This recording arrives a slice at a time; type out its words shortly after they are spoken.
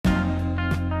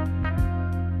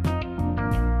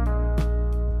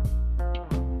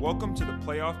Welcome to the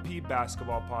Playoff P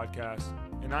Basketball Podcast,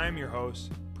 and I am your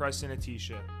host, Preston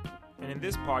Atisha. And in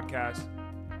this podcast,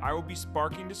 I will be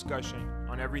sparking discussion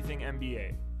on everything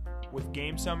NBA, with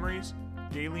game summaries,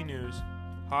 daily news,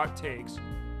 hot takes,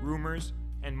 rumors,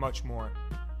 and much more.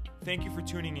 Thank you for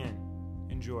tuning in.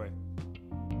 Enjoy.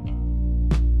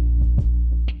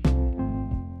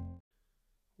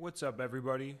 What's up,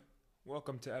 everybody?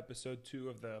 Welcome to episode 2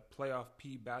 of the Playoff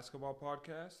P Basketball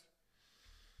Podcast.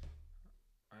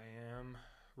 I am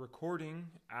recording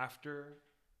after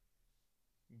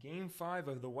Game 5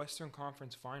 of the Western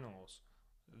Conference Finals.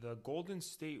 The Golden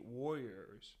State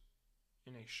Warriors,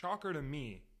 in a shocker to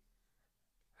me,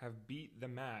 have beat the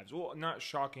Mavs. Well, not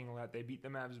shocking that they beat the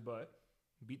Mavs, but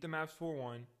beat the Mavs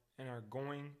 4-1 and are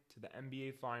going to the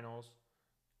NBA Finals.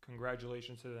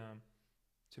 Congratulations to them.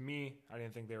 To me, I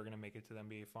didn't think they were going to make it to the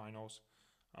NBA Finals.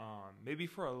 Maybe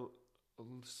for a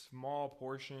small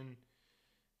portion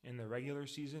in the regular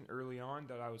season early on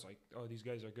that I was like, oh, these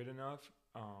guys are good enough.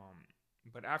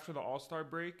 But after the All-Star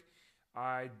break,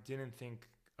 I didn't think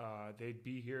they'd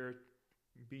be here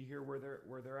where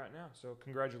they're at now. So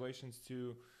congratulations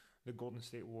to the Golden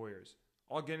State Warriors.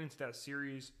 I'll get into that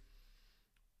series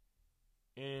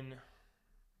in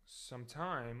some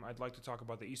time. I'd like to talk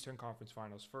about the Eastern Conference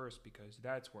Finals first because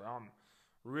that's where I'm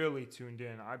really tuned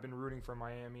in. I've been rooting for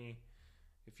Miami.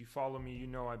 If you follow me, you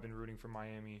know I've been rooting for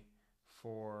Miami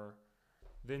for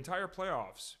the entire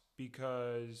playoffs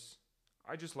because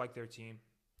I just like their team.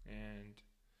 And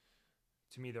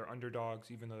to me, they're underdogs,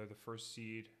 even though they're the first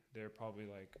seed. They're probably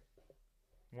like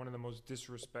one of the most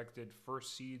disrespected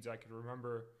first seeds I could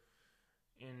remember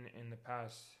in the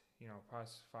past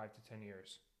 5 to 10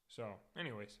 years. So,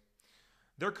 anyways,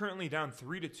 they're currently down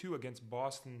 3-2 against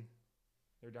Boston.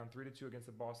 They're down 3-2 against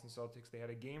the Boston Celtics. They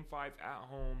had a Game 5 at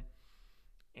home,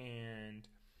 and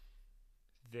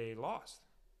they lost.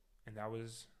 And that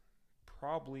was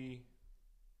probably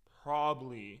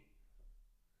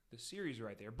the series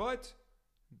right there. But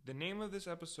the name of this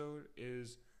episode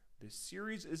is The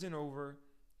Series Isn't Over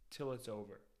Till It's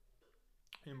Over.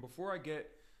 And before I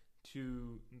get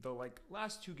to the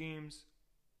last 2 games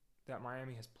that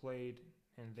Miami has played,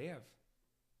 and they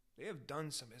have done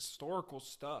some historical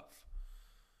stuff.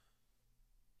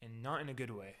 And not in a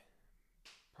good way.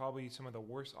 Probably some of the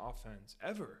worst offense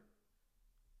ever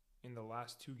in the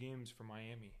last 2 games for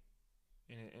Miami.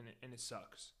 And it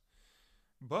sucks.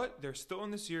 But they're still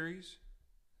in the series.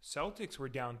 Celtics were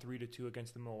down 3-2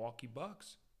 against the Milwaukee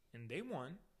Bucks, and they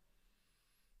won.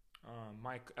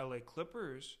 My LA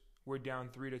Clippers were down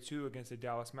 3-2 against the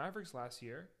Dallas Mavericks last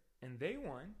year, and they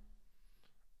won.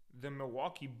 The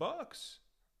Milwaukee Bucks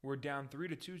were down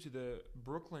 3-2 to the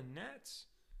Brooklyn Nets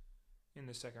in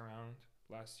the second round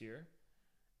last year,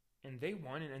 and they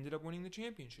won and ended up winning the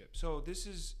championship. So this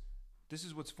is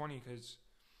what's funny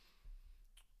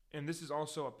and this is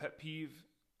also a pet peeve,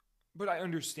 but I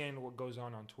understand what goes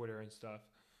on Twitter and stuff.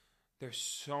 There's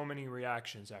so many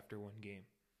reactions after one game.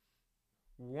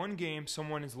 One game,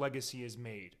 someone's legacy is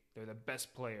made. They're the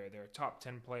best player. They're a top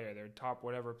 10 player. They're a top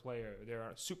whatever player. They're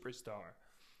a superstar.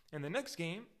 And the next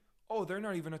game, oh, they're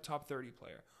not even a top 30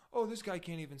 player. Oh, this guy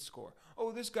can't even score.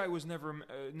 Oh, this guy was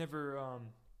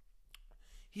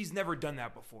he's never done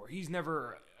that before. He's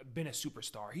never been a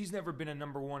superstar. He's never been a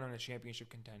number 1 on a championship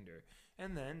contender.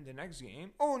 And then the next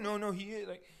game, oh, no, he is.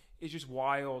 It's just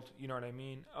wild. You know what I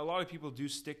mean? A lot of people do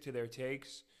stick to their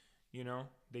takes.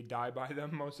 They die by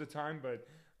them most of the time. But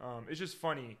it's just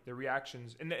funny, the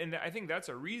reactions. And I think that's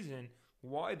a reason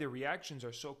why the reactions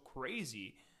are so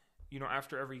crazy,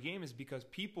 after every game, is because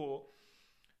people,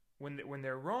 when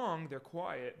they're wrong, they're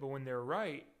quiet. But when they're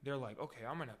right, they're like, okay,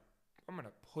 I'm gonna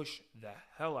push the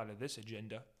hell out of this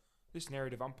agenda, this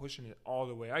narrative. I'm pushing it all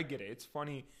the way. I get it. It's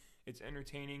funny. It's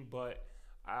entertaining. But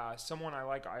someone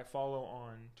I follow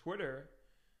on Twitter,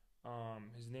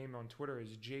 his name on Twitter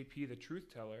is JP the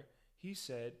Truth Teller. He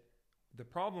said, the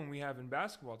problem we have in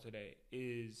basketball today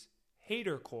is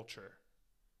hater culture.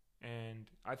 And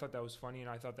I thought that was funny, and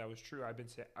I thought that was true. I've been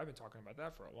talking about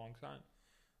that for a long time.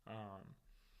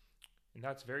 And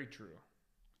that's very true.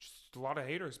 Just a lot of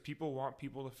haters. People want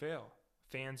people to fail.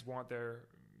 Fans want their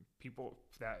people,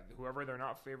 that whoever their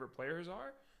not favorite players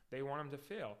are, they want them to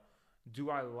fail.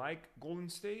 Do I like Golden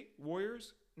State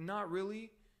Warriors? Not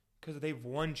really, because they've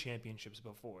won championships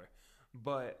before.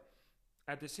 But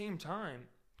at the same time,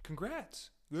 congrats.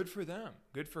 Good for them.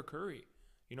 Good for Curry.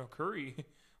 Curry,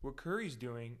 what Curry's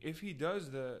doing, if he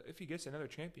gets another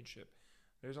championship,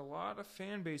 there's a lot of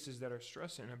fan bases that are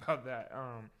stressing about that.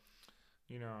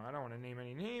 I don't want to name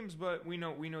any names, but we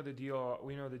know the deal.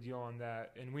 We know the deal on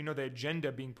that, and we know the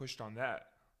agenda being pushed on that.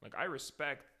 I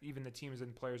respect even the teams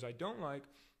and players I don't like,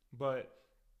 but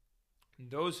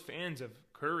those fans of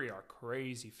Curry are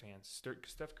crazy fans.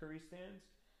 Steph Curry fans,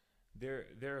 they're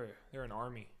an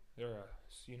army.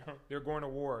 They're going to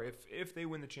war if they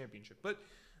win the championship. But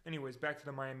anyways, back to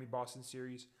the Miami-Boston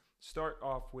series. Start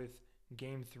off with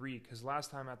Game 3, because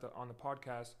last time on the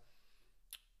podcast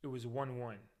it was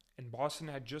 1-1, and Boston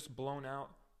had just blown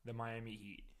out the Miami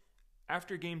Heat.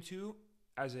 After Game 2,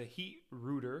 as a Heat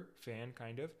rooter fan,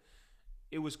 kind of,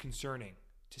 it was concerning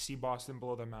to see Boston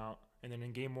blow them out. And then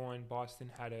in Game 1,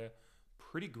 Boston had a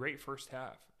pretty great first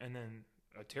half, and then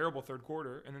a terrible third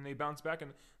quarter, and then they bounced back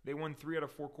and they won 3 out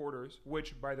of 4 quarters,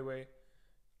 which, by the way,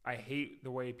 I hate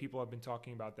the way people have been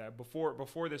talking about that.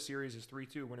 Before the series is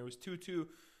 3-2. When it was 2-2,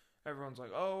 everyone's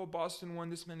like, oh, Boston won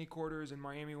this many quarters and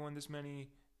Miami won this many,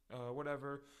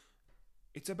 whatever.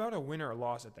 It's about a win or a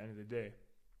loss at the end of the day.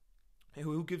 And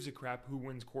who gives a crap who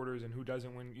wins quarters and who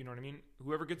doesn't win? You know what I mean?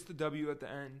 Whoever gets the W at the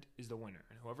end is the winner,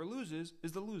 and whoever loses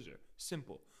is the loser.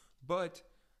 Simple. But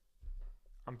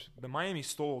the Miami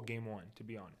stole Game 1, to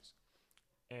be honest.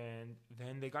 And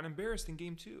then they got embarrassed in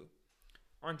Game 2.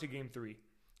 On to Game 3.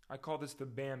 I call this the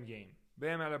Bam game.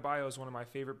 Bam Adebayo is one of my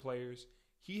favorite players.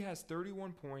 He has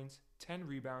 31 points, 10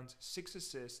 rebounds, 6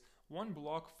 assists, 1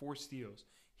 block, 4 steals.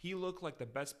 He looked like the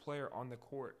best player on the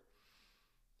court.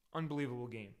 Unbelievable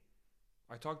game.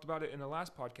 I talked about it in the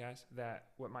last podcast that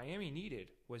what Miami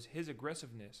needed was his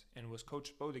aggressiveness and was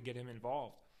Coach Spo to get him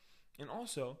involved. And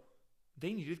also,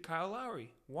 they needed Kyle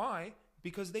Lowry. Why?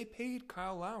 Because they paid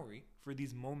Kyle Lowry for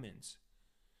these moments.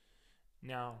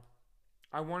 Now,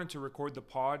 I wanted to record the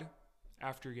pod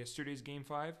after yesterday's Game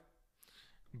 5,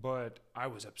 but I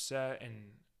was upset,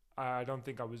 and I don't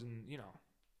think I was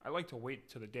I like to wait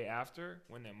till the day after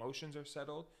when the emotions are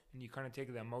settled and you kind of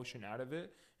take the emotion out of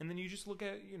it, and then you just look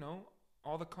at,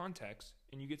 all the context,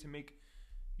 and you get to make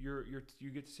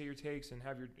you get to say your takes and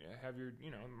have your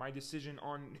my decision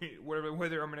on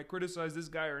whether I'm going to criticize this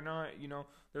guy or not.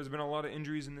 There's been a lot of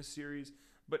injuries in this series,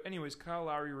 but anyways, Kyle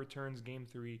Lowry returns Game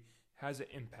 3, has an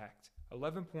impact.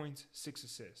 11 points, 6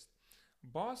 assists.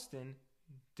 Boston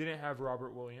didn't have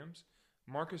Robert Williams.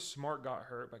 Marcus Smart got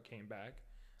hurt but came back.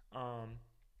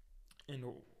 And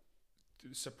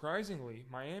surprisingly,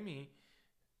 Miami,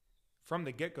 from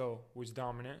the get-go, was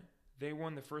dominant. They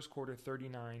won the first quarter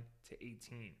 39-18.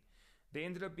 They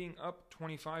ended up being up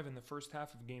 25 in the first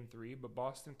half of Game 3, but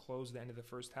Boston closed the end of the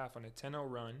first half on a 10-0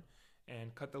 run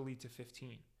and cut the lead to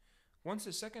 15. Once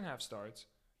the second half starts,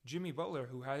 Jimmy Butler,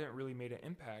 who hasn't made an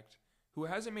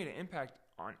impact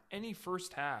on any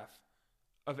first half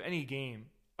of any game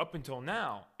up until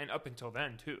now and up until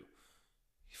then too.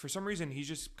 For some reason, he's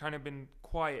just kind of been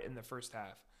quiet in the first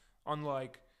half.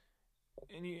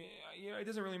 It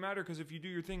doesn't really matter, because if you do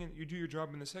your thing and you do your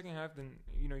job in the second half, then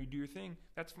you do your thing.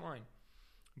 That's fine.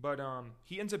 But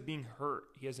he ends up being hurt.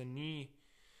 He has a knee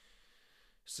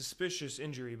suspicious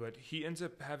injury, but he ends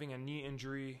up having a knee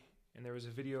injury. And there was a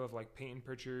video of Peyton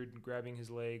Pritchard grabbing his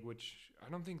leg, which I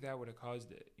don't think that would have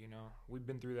caused it. We've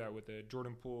been through that with the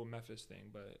Jordan Poole Memphis thing,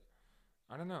 but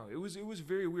I don't know. It was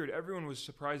very weird. Everyone was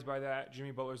surprised by that.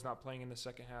 Jimmy Butler's not playing in the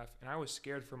second half, and I was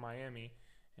scared for Miami.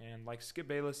 And like Skip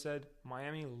Bayless said,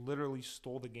 Miami literally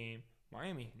stole the game.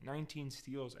 Miami, 19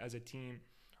 steals as a team.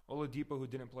 Oladipo, who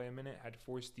didn't play a minute, had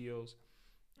 4 steals.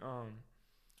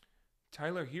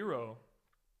 Tyler Hero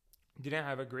didn't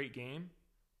have a great game,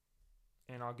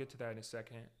 and I'll get to that in a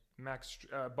second.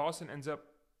 Boston ends up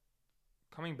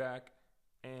coming back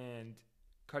and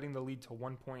cutting the lead to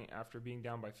 1 point after being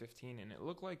down by 15, and it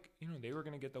looked like they were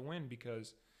going to get the win,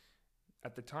 because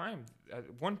at the time, at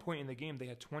one point in the game, they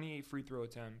had 28 free throw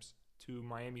attempts to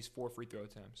Miami's 4 free throw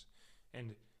attempts.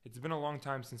 And it's been a long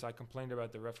time since I complained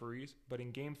about the referees, but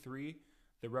in Game 3,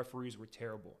 the referees were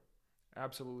terrible.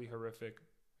 Absolutely horrific.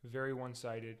 Very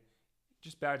one-sided.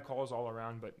 Just bad calls all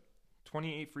around, but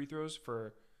 28 free throws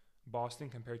for Boston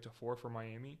compared to 4 for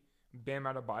Miami. Bam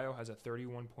Adebayo has a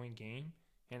 31-point game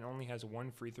and only has 1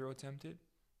 free throw attempted.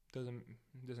 Doesn't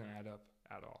add up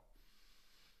at all.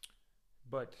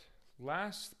 But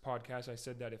last podcast, I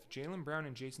said that if Jaylen Brown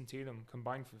and Jason Tatum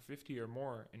combine for 50 or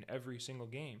more in every single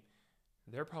game,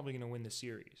 they're probably going to win the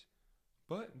series.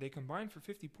 But they combined for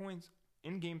 50 points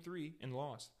in Game 3 and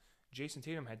lost. Jason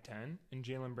Tatum had 10, and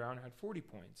Jaylen Brown had 40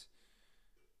 points.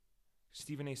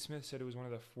 Stephen A. Smith said it was one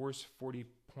of the worst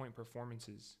 40-point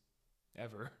performances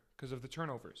ever because of the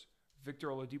turnovers. Victor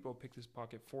Oladipo picked his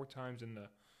pocket 4 times in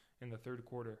the third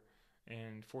quarter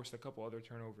and forced a couple other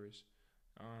turnovers.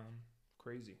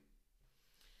 Crazy.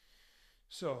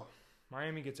 So,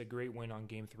 Miami gets a great win on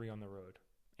Game 3 on the road,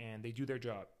 and they do their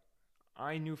job.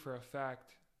 I knew for a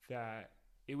fact that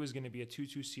it was going to be a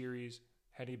 2-2 series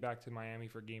heading back to Miami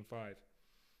for Game 5.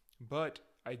 But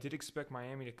I did expect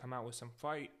Miami to come out with some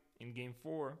fight in Game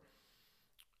 4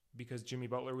 because Jimmy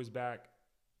Butler was back,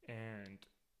 and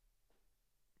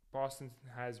Boston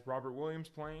has Robert Williams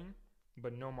playing,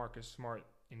 but no Marcus Smart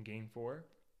in Game 4.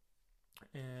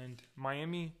 And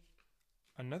Miami,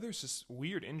 another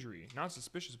weird injury. Not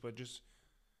suspicious, but just,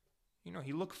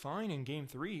 he looked fine in Game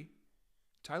 3.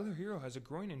 Tyler Hero has a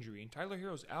groin injury, and Tyler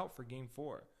Hero's out for Game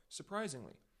 4,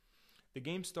 surprisingly. The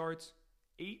game starts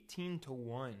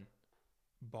 18-1.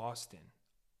 Boston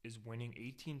is winning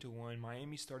 18-1.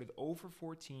 Miami started 0 for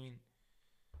 14,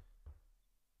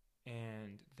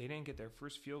 and they didn't get their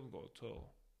first field goal till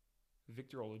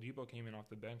Victor Oladipo came in off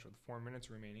the bench with 4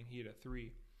 minutes remaining. He hit a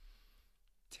 3.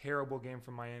 Terrible game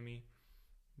from Miami.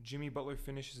 Jimmy Butler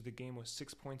finishes the game with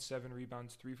 6.7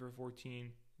 rebounds, 3 for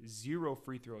 14, 0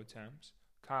 free throw attempts.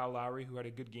 Kyle Lowry, who had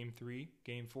a good Game 3,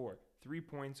 Game 4, 3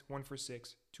 points, 1 for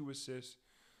 6, 2 assists.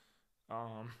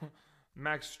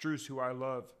 Max Strus, who I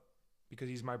love because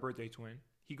he's my birthday twin,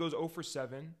 he goes 0 for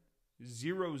 7,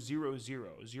 0, 0, 0,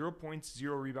 0 points,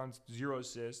 0 rebounds, 0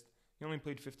 assists. He only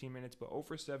played 15 minutes, but 0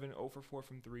 for 7, 0 for 4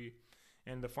 from 3.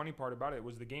 And the funny part about it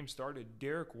was the game started,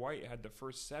 Derek White had the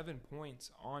first 7 points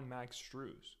on Max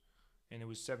Strus, and it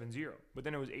was 7-0. But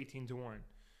then it was 18-1.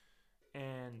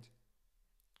 And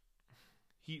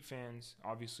Heat fans,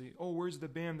 obviously, where's the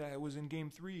Bam that was in Game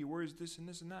 3? Where's this and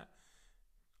this and that?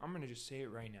 I'm going to just say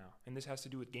it right now. And this has to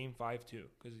do with Game 5 too,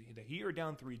 because the Heat are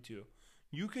down 3-2.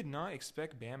 You could not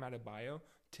expect Bam Adebayo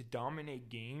to dominate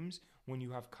games when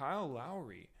you have Kyle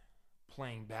Lowry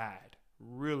playing bad,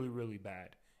 really, really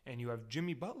bad. And you have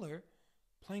Jimmy Butler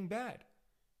playing bad.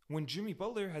 When Jimmy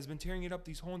Butler has been tearing it up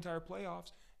these whole entire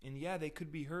playoffs, and yeah, they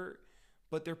could be hurt,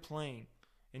 but they're playing.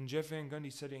 And Jeff Van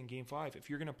Gundy said it in Game 5, if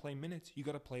you're going to play minutes, you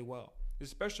got to play well.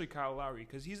 Especially Kyle Lowry,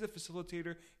 because he's the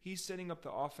facilitator. He's setting up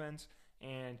the offense.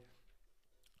 And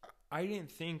I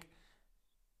didn't think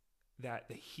that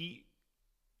the Heat,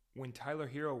 when Tyler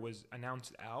Hero was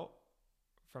announced out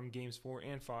from Games 4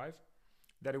 and 5,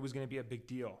 that it was going to be a big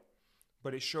deal.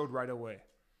 But it showed right away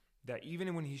that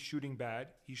even when he's shooting bad,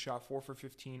 he shot 4 for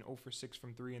 15, 0 for 6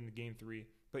 from 3 in the Game 3.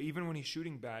 But even when he's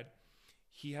shooting bad,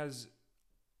 he has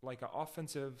like an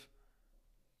offensive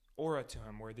aura to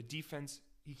him where the defense,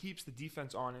 he keeps the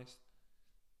defense honest.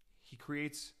 He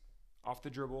creates off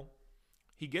the dribble.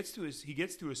 He gets to his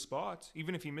spots.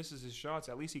 Even if he misses his shots,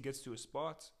 at least he gets to his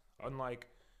spots. Unlike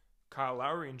Kyle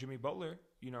Lowry and Jimmy Butler,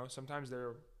 sometimes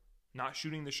they're not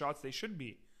shooting the shots they should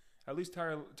be. At least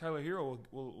Tyler Hero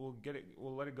will get it,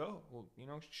 will let it go. Will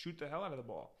shoot the hell out of the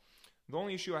ball. The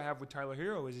only issue I have with Tyler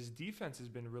Hero is his defense has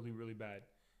been really, really bad,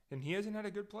 and he hasn't had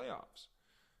a good playoffs.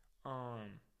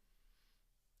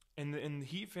 And the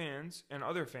Heat fans and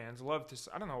other fans love to.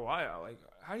 I don't know why.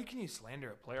 How can you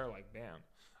slander a player like Bam?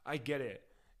 I get it.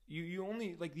 You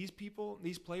only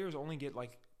these players only get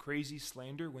crazy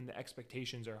slander when the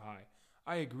expectations are high.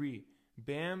 I agree.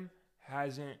 Bam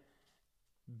hasn't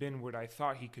been what I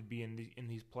thought he could be in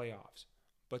these playoffs.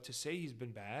 But to say he's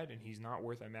been bad and he's not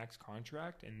worth a max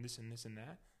contract and this and this and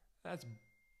that, that's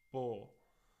bull.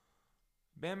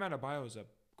 Bam Adebayo is a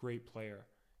great player.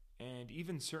 And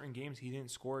even certain games he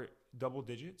didn't score double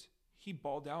digits, he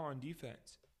balled out on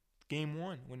defense. Game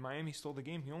 1, when Miami stole the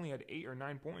game, he only had 8 or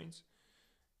 9 points.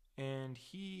 And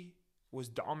he was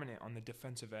dominant on the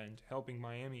defensive end, helping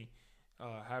Miami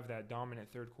have that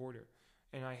dominant third quarter.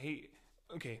 And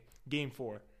Game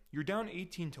 4. You're down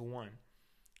 18-1.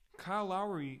 Kyle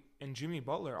Lowry and Jimmy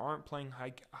Butler aren't playing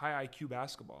high IQ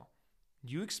basketball.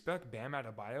 Do you expect Bam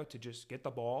Adebayo to just get the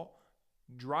ball,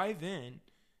 drive in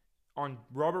on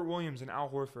Robert Williams and Al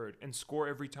Horford and score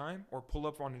every time, or pull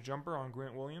up on a jumper on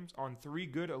Grant Williams on 3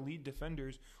 good elite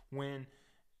defenders when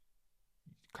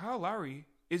Kyle Lowry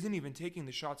isn't even taking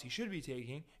the shots he should be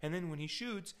taking, and then when he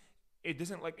shoots, it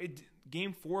doesn't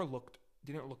Game 4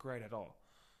 didn't look right at all.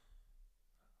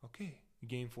 Okay,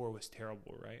 Game 4 was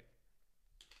terrible, right?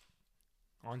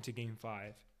 On to Game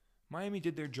 5. Miami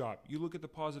did their job. You look at the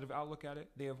positive outlook at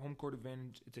it. They have home court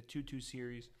advantage. It's a 2-2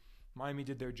 series. Miami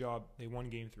did their job. They won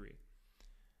Game 3.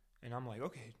 And I'm like,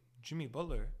 okay, Jimmy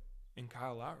Butler and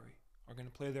Kyle Lowry are going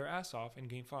to play their ass off in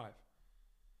Game 5.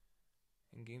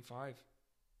 In Game 5,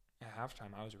 at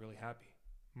halftime, I was really happy.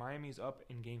 Miami's up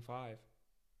in Game 5,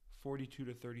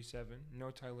 42-37. No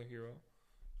Tyler Hero.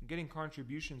 Getting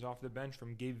contributions off the bench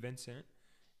from Gabe Vincent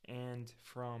and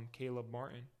from Caleb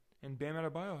Martin. And Bam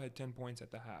Adebayo had 10 points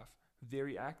at the half.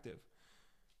 Very active.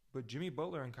 But Jimmy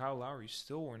Butler and Kyle Lowry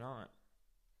still were not.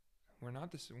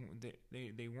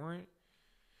 They weren't.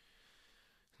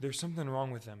 There's something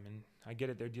wrong with them. And I get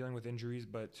it. They're dealing with injuries.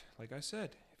 But like I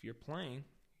said, if you're playing,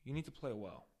 you need to play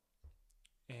well.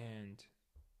 And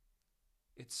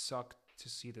it sucked to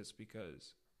see this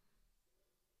because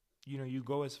you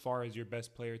go as far as your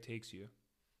best player takes you.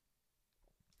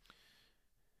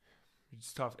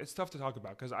 It's tough. It's tough to talk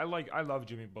about because I love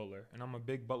Jimmy Butler, and I'm a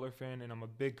big Butler fan, and I'm a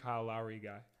big Kyle Lowry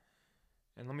guy.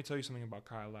 And let me tell you something about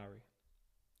Kyle Lowry.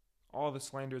 All the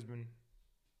slander has been,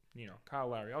 Kyle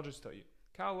Lowry. I'll just tell you,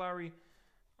 Kyle Lowry.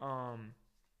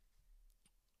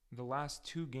 The last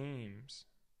 2 games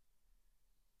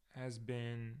has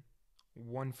been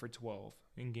 1 for 12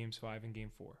 in games 5 and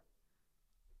game 4.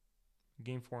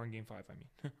 Game 4 and game 5, I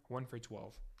mean. 1 for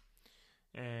 12.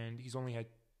 And he's only had,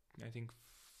 I think,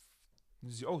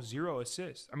 0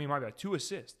 assists. I mean, my bad, 2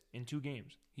 assists in 2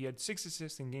 games. He had 6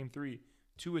 assists in game 3,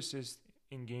 2 assists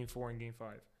in game 4 and game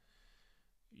 5.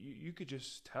 You could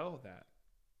just tell that.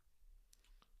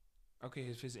 Okay,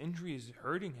 if his injury is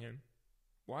hurting him,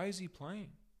 why is he playing?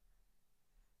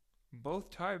 Both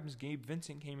times Gabe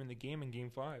Vincent came in the game in game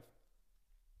 5.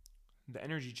 The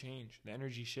energy changed. The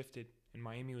energy shifted. And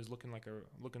Miami was looking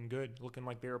good. Looking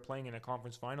like they were playing in a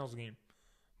conference finals game.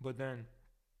 But then,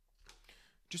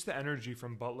 just the energy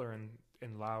from Butler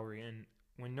and Lowry. And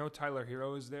when no Tyler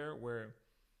Hero is there, where,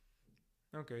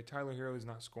 okay, Tyler Hero is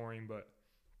not scoring, but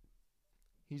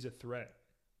he's a threat.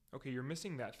 Okay, you're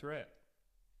missing that threat.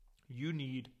 You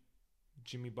need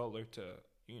Jimmy Butler to,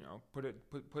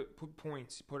 put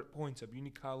points up. You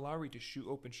need Kyle Lowry to shoot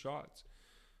open shots.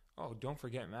 Oh, don't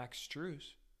forget Max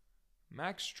Strus.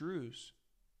 Max Strus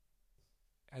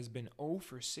has been 0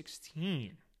 for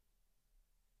 16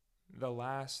 the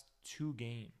last 2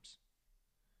 games.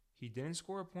 He didn't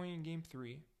score a point in game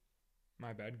 3.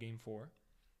 My bad, game 4.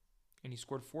 And he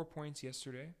scored 4 points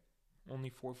yesterday. Only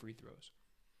 4 free throws.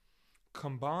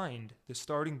 Combined, the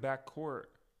starting backcourt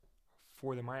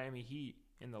for the Miami Heat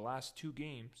in the last 2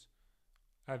 games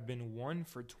have been 1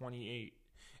 for 28.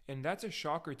 And that's a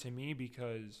shocker to me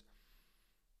because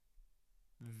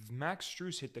Max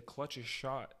Strus hit the clutchest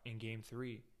shot in game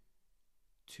 3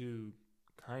 to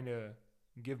kind of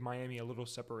give Miami a little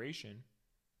separation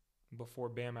before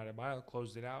Bam Adebayo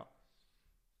closed it out.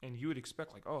 And you would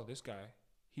expect, this guy,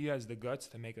 he has the guts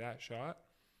to make that shot.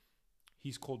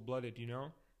 He's cold-blooded,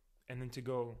 And then to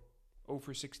go 0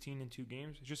 for 16 in 2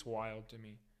 games, it's just wild to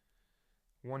me.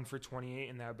 1 for 28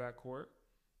 in that backcourt.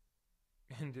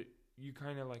 And you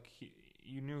kind of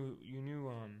you knew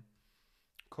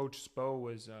Coach Spo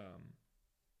was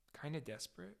kind of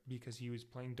desperate because he was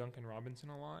playing Duncan Robinson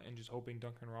a lot and just hoping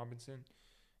Duncan Robinson.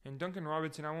 And Duncan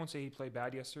Robinson, I won't say he played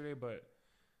bad yesterday, but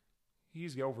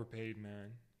he's overpaid,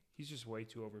 man. He's just way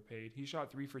too overpaid. He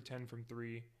shot 3 for 10 from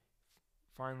 3.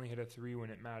 Finally hit a 3 when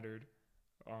it mattered.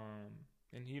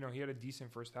 And he had a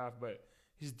decent first half, but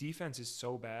his defense is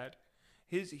so bad.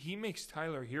 He makes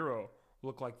Tyler Hero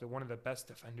look like one of the best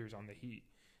defenders on the Heat.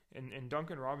 And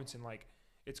Duncan Robinson,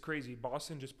 it's crazy.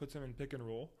 Boston just puts him in pick and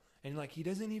roll. And, he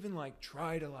doesn't even,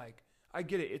 try to, I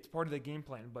get it. It's part of the game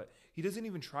plan. But he doesn't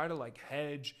even try to,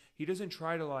 hedge. He doesn't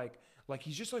try to,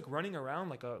 he's just, running around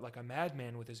like a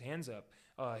madman with his hands up.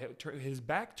 His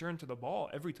back turned to the ball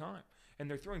every time. And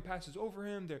they're throwing passes over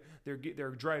him.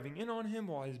 They're driving in on him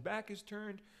while his back is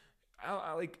turned.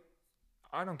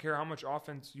 I don't care how much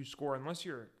offense you score unless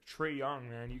you're Trae Young,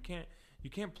 man. You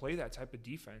can't play that type of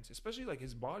defense, especially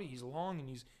his body. He's long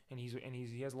and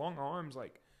he has long arms.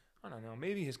 I don't know.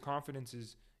 Maybe his confidence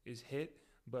is hit,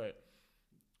 but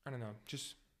I don't know.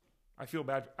 Just I feel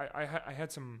bad. I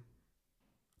had some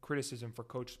criticism for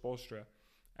Coach Spoelstra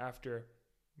after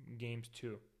games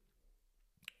 2,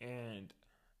 and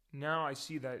now I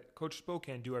see that Coach Spo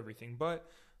can't do everything. But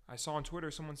I saw on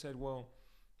Twitter someone said, well,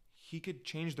 he could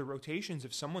change the rotations.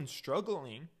 If someone's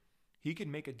struggling, he could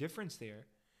make a difference there.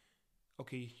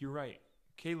 Okay, you're right.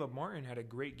 Caleb Martin had a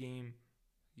great game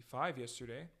 5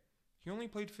 yesterday. He only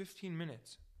played 15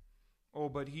 minutes. Oh,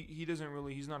 but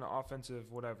he's not an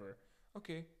offensive whatever.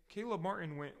 Okay, Caleb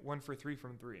Martin went 1 for 3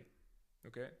 from 3.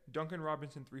 Okay, Duncan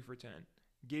Robinson 3 for 10.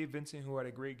 Gabe Vincent, who had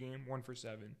a great game, 1 for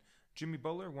 7. Jimmy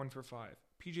Butler, 1 for 5.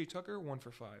 PJ Tucker, 1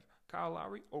 for 5. Kyle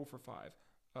Lowry, 0 for 5.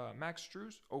 Max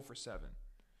Strus, 0 for 7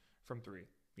 from 3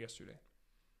 yesterday.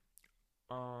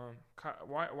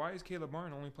 Why is Caleb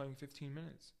Martin only playing 15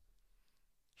 minutes?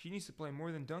 He needs to play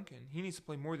more than Duncan. He needs to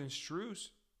play more than Strus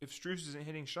if Strus isn't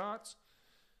hitting shots.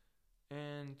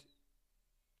 And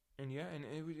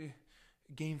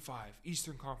Game 5,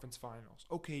 Eastern Conference Finals.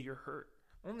 Okay, you're hurt.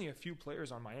 Only a few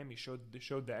players on Miami showed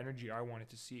the energy I wanted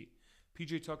to see.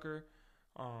 PJ Tucker,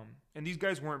 and these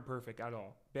guys weren't perfect at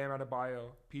all. Bam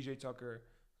Adebayo, PJ Tucker,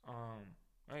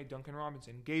 Duncan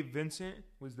Robinson. Gabe Vincent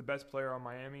was the best player on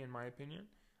Miami, in my opinion.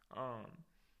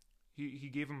 He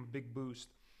gave him a big boost.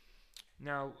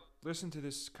 Now, listen to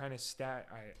this kind of stat.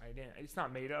 I didn't. It's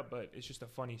not made up, but it's just a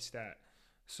funny stat.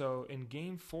 So in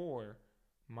Game 4,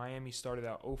 Miami started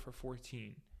out 0 for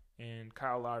 14, and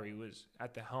Kyle Lowry was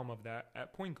at the helm of that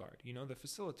at point guard. You know, the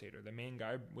facilitator, the main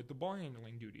guy with the ball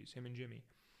handling duties, him and Jimmy.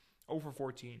 0 for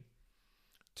 14.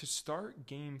 To start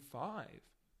Game 5,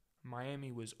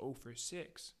 Miami was 0 for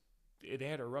 6. They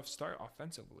had a rough start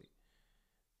offensively.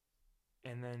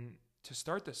 And then to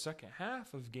start the second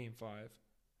half of Game 5,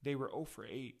 they were 0 for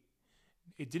 8.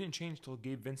 It didn't change till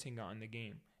Gabe Vincent got in the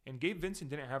game. And Gabe Vincent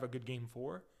didn't have a good Game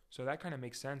 4, so that kind of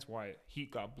makes sense why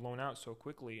Heat got blown out so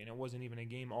quickly and it wasn't even a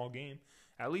game all game.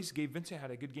 At least Gabe Vincent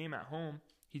had a good game at home.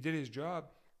 He did his job.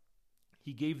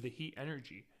 He gave the Heat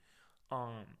energy.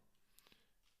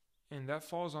 And that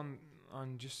falls on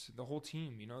just the whole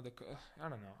team, you know. I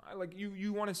don't know.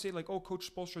 You want to say like, oh,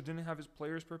 Coach Spoelstra didn't have his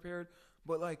players prepared,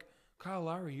 but like Kyle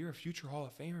Lowry, you're a future Hall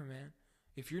of Famer, man.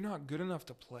 If you're not good enough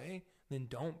to play, then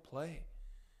don't play.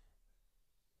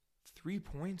 3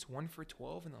 points, 1 for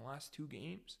 12 in the last 2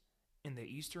 games in the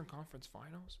Eastern Conference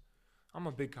Finals. I'm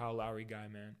a big Kyle Lowry guy,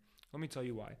 man. Let me tell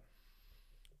you why.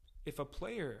 If a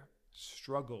player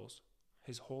struggles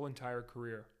his whole entire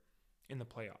career in the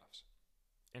playoffs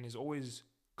and is always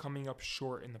coming up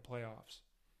short in the playoffs,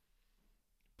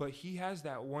 but he has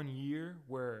that 1 year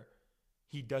where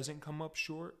he doesn't come up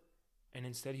short and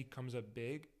instead he comes up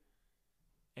big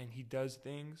and he does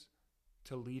things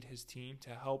to lead his team,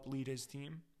 to help lead his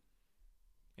team.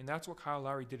 And that's what Kyle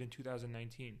Lowry did in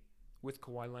 2019 with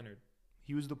Kawhi Leonard.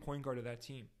 He was the point guard of that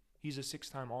team. He's a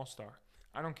 6-time All-Star.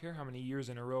 I don't care how many years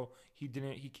in a row he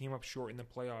came up short in the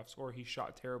playoffs or he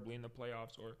shot terribly in the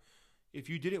playoffs. Or if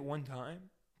you did it one time,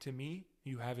 to me,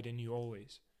 you have it in you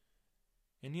always.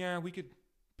 And yeah, we could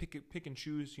pick and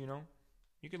choose, you know.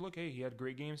 You could look, hey, he had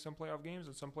great games, some playoff games,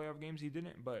 and some playoff games he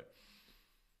didn't. But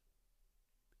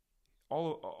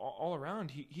all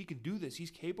around, he could do this.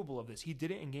 He's capable of this. He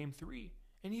did it in Game 3.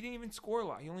 And he didn't even score a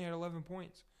lot. He only had 11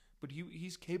 points. But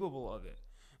he's capable of it.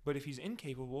 But if he's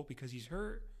incapable because he's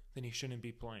hurt, then he shouldn't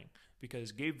be playing.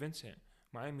 Because Gabe Vincent,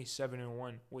 Miami's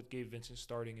 7-1 with Gabe Vincent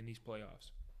starting in these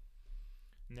playoffs.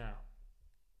 Now,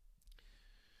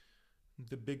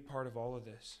 the big part of all of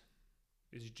this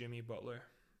is Jimmy Butler.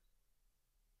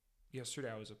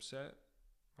 Yesterday I was upset.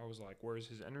 I was like, where's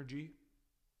his energy?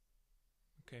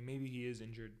 Okay, maybe he is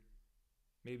injured.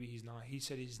 Maybe he's not. He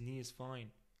said his knee is fine.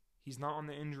 He's not on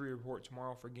the injury report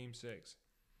tomorrow for Game 6.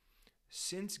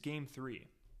 Since Game 3,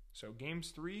 so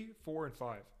Games 3, 4, and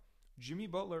 5, Jimmy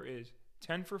Butler is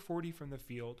 10 for 40 from the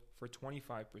field for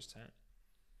 25%.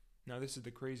 Now, this is the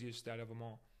craziest stat of them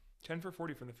all. 10 for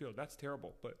 40 from the field, that's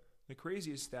terrible. But the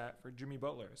craziest stat for Jimmy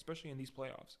Butler, especially in these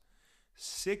playoffs,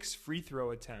 6 free throw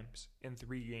attempts in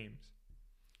 3 games.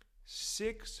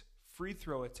 6 free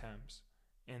throw attempts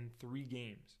in 3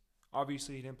 games.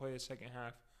 Obviously, he didn't play the second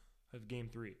half of Game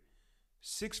 3.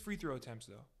 6 free throw attempts,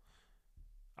 though.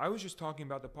 I was just talking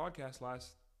about on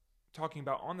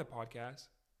the podcast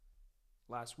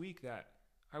last week that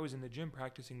I was in the gym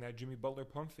practicing that Jimmy Butler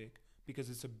pump fake because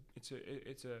it's a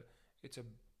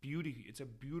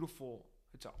beautiful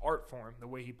art form the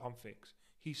way he pump fakes.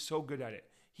 He's so good at it.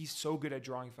 He's so good at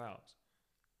drawing fouls.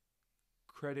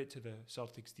 Credit to the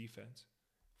Celtics defense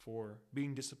for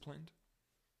being disciplined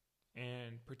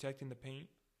and protecting the paint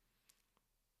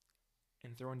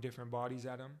and throwing different bodies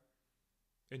at him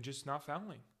and just not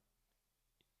fouling.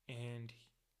 And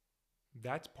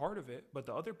that's part of it, but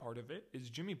the other part of it is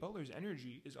Jimmy Butler's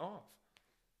energy is off.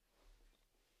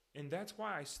 And that's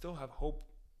why I still have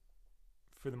hope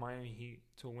for the Miami Heat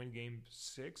to win Game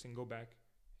 6 and go back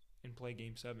and play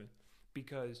Game 7.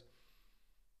 Because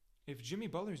if Jimmy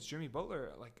Butler's Jimmy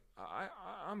Butler, like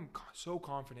I'm so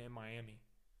confident in Miami.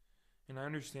 And I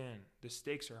understand the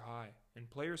stakes are high and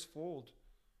players fold.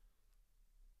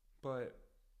 But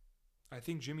I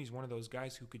think Jimmy's one of those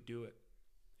guys who could do it.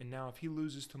 And now if he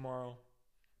loses tomorrow,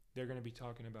 they're going to be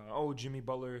talking about, oh, Jimmy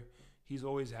Butler, he's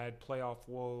always had playoff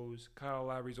woes. Kyle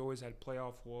Lowry's always had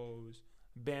playoff woes.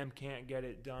 Bam can't get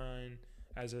it done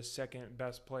as a second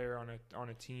best player on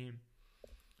a team.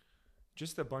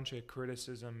 Just a bunch of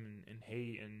criticism and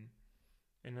hate. And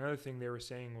another thing they were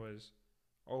saying was,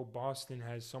 oh, Boston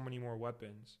has so many more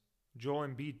weapons. Joel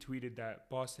Embiid tweeted that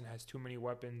Boston has too many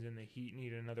weapons and the Heat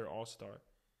need another all-star.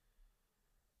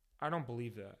 I don't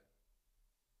believe that.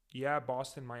 Yeah,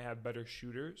 Boston might have better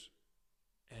shooters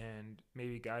and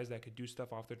maybe guys that could do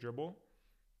stuff off the dribble,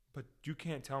 but you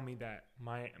can't tell me that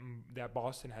that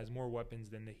Boston has more weapons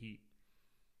than the Heat.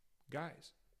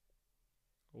 Guys,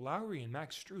 Lowry and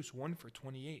Max Strus 1 for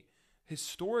 28.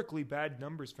 Historically bad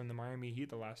numbers from the Miami Heat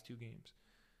the last 2 games.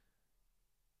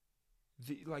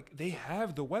 They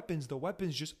have the weapons. The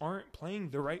weapons just aren't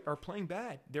playing are playing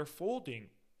bad. They're folding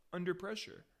under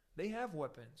pressure. They have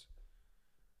weapons.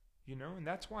 And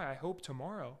that's why I hope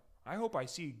tomorrow, I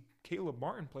see Caleb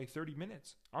Martin play 30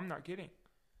 minutes. I'm not kidding.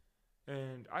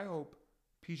 And I hope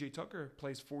PJ Tucker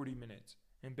plays 40 minutes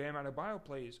and Bam Adebayo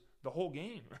plays the whole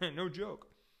game. No joke.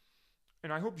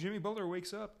 And I hope Jimmy Butler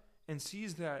wakes up and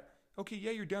sees that, okay,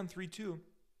 yeah, you're down 3-2,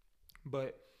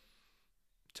 but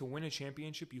to win a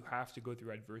championship, you have to go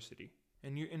through adversity.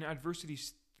 And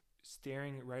adversity's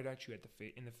staring right at you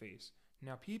in the face.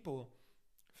 Now,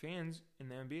 fans in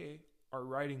the NBA, are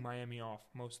writing Miami off,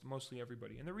 mostly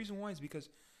everybody. And the reason why is because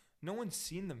no one's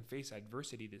seen them face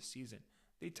adversity this season.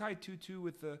 They tied 2-2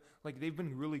 with they've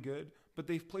been really good, but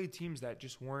they've played teams that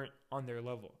just weren't on their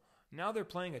level. Now they're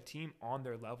playing a team on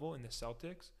their level in the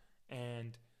Celtics,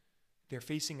 and they're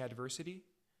facing adversity.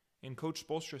 And Coach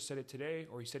Spoelstra said it today,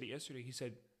 or he said it yesterday. He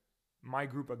said, my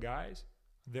group of guys,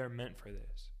 they're meant for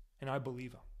this. And I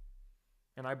believe him.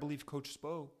 And I believe Coach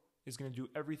Spo is going to do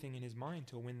everything in his mind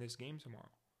to win this game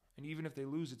tomorrow. And even if they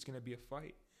lose, it's going to be a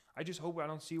fight. I just hope I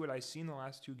don't see what I've seen the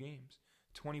last two games.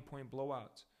 20-point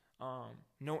blowouts.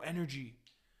 No energy.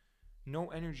 No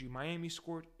energy. Miami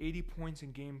scored 80 points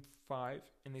in Game 5,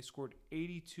 and they scored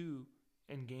 82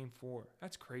 in Game 4.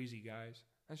 That's crazy, guys.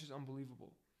 That's just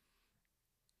unbelievable.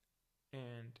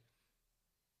 And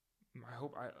I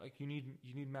hope you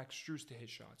need Max Strus to hit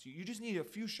shots. You just need a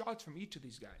few shots from each of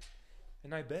these guys.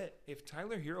 And I bet if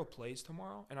Tyler Hero plays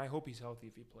tomorrow, and I hope he's healthy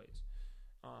if he plays.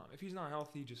 If he's not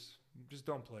healthy, just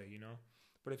don't play,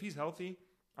 But if he's healthy,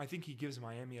 I think he gives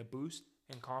Miami a boost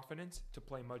and confidence to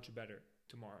play much better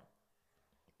tomorrow.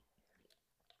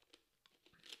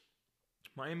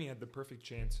 Miami had the perfect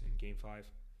chance in Game 5.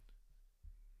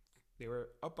 They were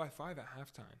up by 5 at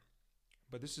halftime.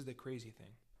 But this is the crazy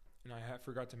thing, and I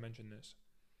forgot to mention this.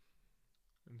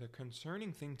 The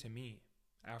concerning thing to me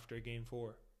after Game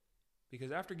 4,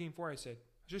 because after Game 4 I said,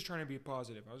 I was just trying to be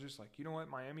positive. I was just like, you know what,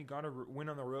 Miami got a win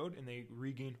on the road, and they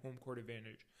regained home court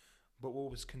advantage. But what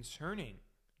was concerning,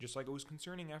 just like it was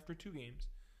concerning after 2 games,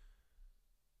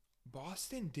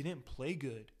 Boston didn't play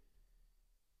good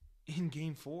in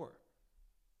Game 4.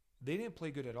 They didn't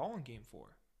play good at all in Game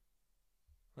 4.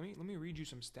 Let me read you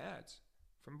some stats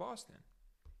from Boston.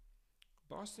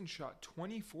 Boston shot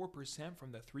 24%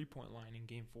 from the three-point line in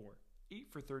Game 4, 8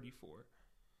 for 34.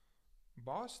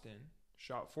 Boston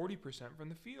shot 40% from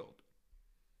the field.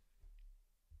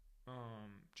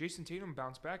 Jason Tatum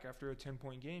bounced back after a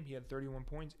 10-point game. He had 31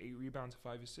 points, 8 rebounds,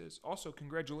 5 assists. Also,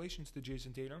 congratulations to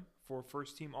Jason Tatum for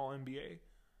first-team All-NBA.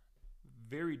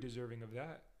 Very deserving of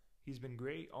that. He's been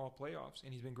great all playoffs,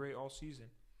 and he's been great all season.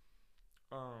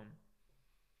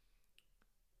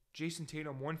 Jason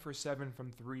Tatum 1 for 7 from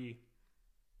 3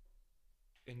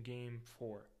 in Game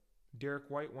 4. Derek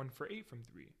White 1 for 8 from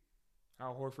 3.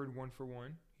 Al Horford 1 for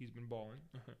 1. He's been balling.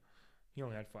 He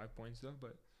only had 5 points though,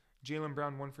 but Jaylen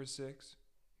Brown 1 for 6.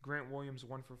 Grant Williams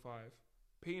 1 for 5.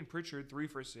 Peyton Pritchard 3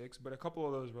 for 6, but a couple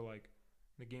of those were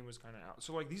the game was kind of out.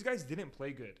 So these guys didn't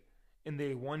play good, and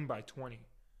they won by 20.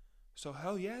 So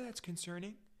hell yeah, that's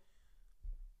concerning.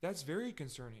 That's very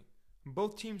concerning.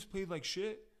 Both teams played like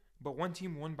shit, but one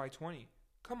team won by 20.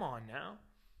 Come on now.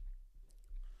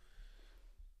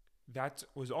 That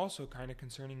was also kind of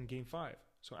concerning in Game 5.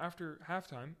 So after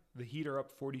halftime, the Heat are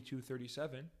up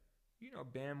 42-37.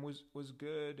 Bam was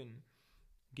good, and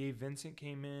Gabe Vincent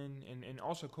came in, and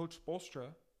also Coach Spoelstra,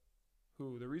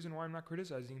 who the reason why I'm not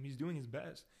criticizing him, he's doing his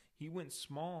best. He went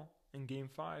small in Game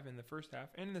 5 in the first half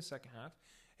and in the second half,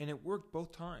 and it worked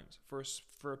both times.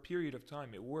 For a period of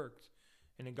time, it worked,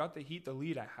 and it got the Heat the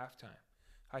lead at halftime.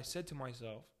 I said to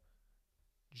myself,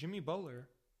 Jimmy Butler,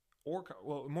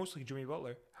 mostly Jimmy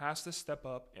Butler, has to step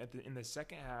up in the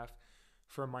second half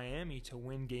for Miami to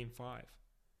win Game 5.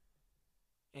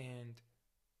 And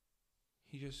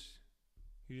he just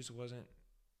wasn't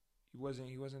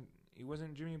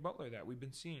Jimmy Butler that we've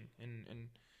been seeing. And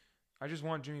I just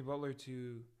want Jimmy Butler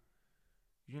to,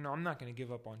 I'm not going to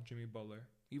give up on Jimmy Butler,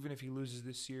 even if he loses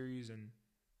this series. And,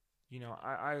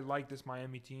 I like this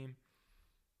Miami team.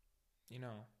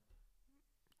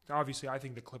 Obviously I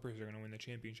think the Clippers are going to win the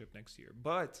championship next year,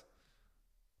 but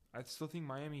I still think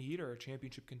Miami Heat are a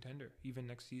championship contender even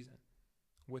next season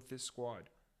with this squad.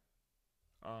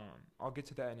 I'll get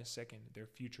to that in a second, their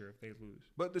future if they lose.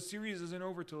 But the series isn't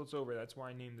over till it's over. That's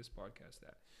why I named this podcast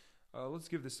that. Let's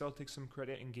give the Celtics some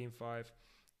credit in Game 5.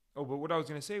 Oh, but what I was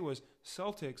going to say was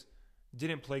Celtics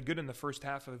didn't play good in the first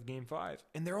half of Game 5,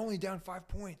 and they're only down 5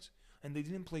 points. And they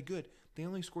didn't play good. They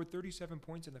only scored 37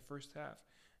 points in the first half,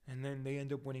 and then they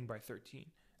end up winning by 13.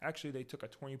 Actually, they took a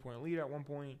 20-point lead at one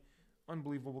point.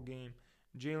 Unbelievable game.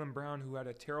 Jaylen Brown, who had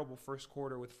a terrible first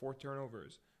quarter with 4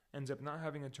 turnovers, ends up not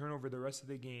having a turnover the rest of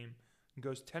the game,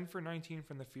 goes 10 for 19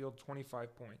 from the field,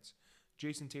 25 points.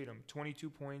 Jason Tatum,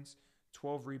 22 points,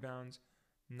 12 rebounds,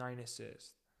 9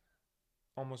 assists.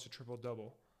 Almost a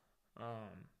triple-double.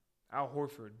 Al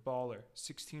Horford, baller,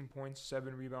 16 points,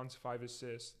 7 rebounds, 5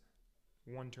 assists,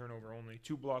 1 turnover only,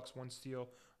 2 blocks, 1 steal.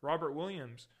 Robert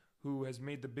Williams, who has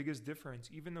made the biggest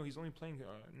difference, even though he's only playing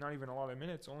not even a lot of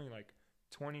minutes, only like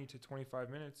 20 to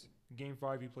 25 minutes. Game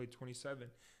 5, he played 27.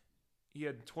 He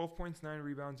had 12 points, 9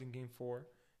 rebounds in Game 4,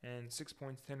 and 6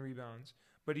 points, 10 rebounds.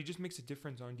 But he just makes a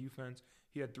difference on defense.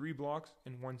 He had 3 blocks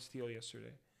and 1 steal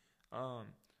yesterday.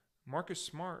 Marcus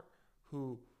Smart,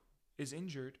 who is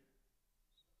injured,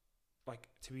 like,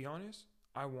 to be honest,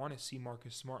 I want to see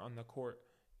Marcus Smart on the court.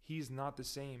 He's not the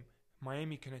same.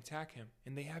 Miami can attack him,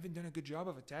 and they haven't done a good job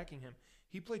of attacking him.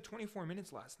 He played 24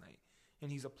 minutes last night,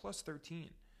 and he's a plus 13.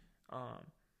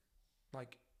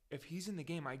 Like, if he's in the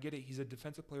game, I get it. He's a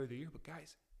defensive player of the year, but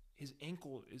guys, his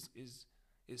ankle is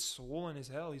swollen as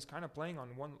hell. He's kind of playing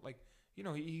on one, like, you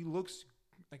know, he looks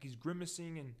like he's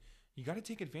grimacing, and you got to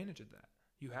take advantage of that.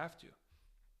 You have to.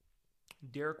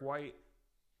 Derek White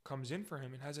comes in for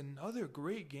him and has another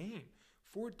great game.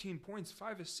 14 points,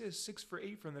 5 assists, 6 for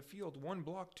 8 from the field, 1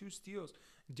 block, 2 steals.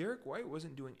 Derek White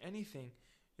wasn't doing anything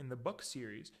in the Bucks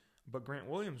series, but Grant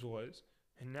Williams was.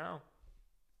 And now,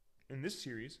 in this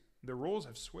series, the roles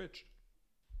have switched.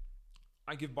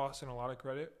 I give Boston a lot of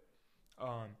credit.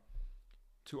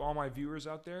 To all my viewers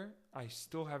out there, I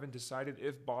still haven't decided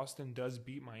if Boston does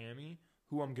beat Miami,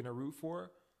 who I'm going to root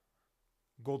for,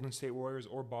 Golden State Warriors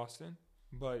or Boston.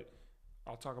 But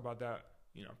I'll talk about that,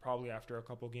 you know, probably after a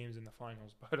couple games in the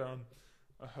finals. But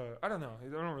I don't know. I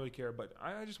don't really care. But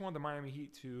I just want the Miami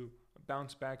Heat to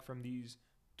bounce back from these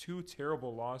 2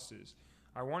 terrible losses.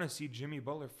 I want to see Jimmy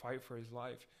Butler fight for his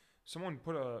life. Someone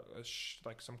put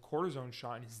some cortisone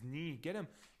shot in his knee. Get him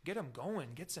going.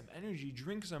 Get some energy.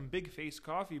 Drink some big face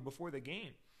coffee before the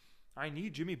game. I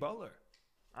need Jimmy Butler.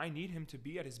 I need him to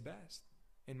be at his best.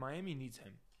 And Miami needs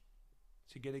him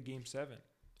to get a Game 7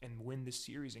 and win this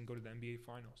series and go to the NBA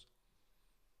Finals.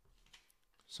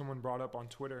 Someone brought up on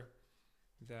Twitter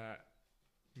that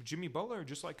Jimmy Butler,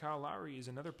 just like Kyle Lowry, is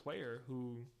another player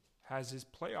who has his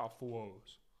playoff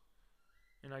woes.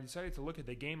 And I decided to look at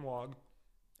the game log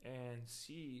and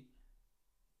see,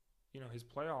 you know, his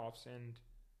playoffs. And,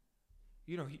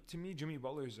 you know, to me, Jimmy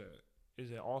Butler is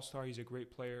an all-star. He's a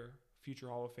great player, future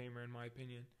Hall of Famer, in my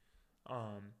opinion.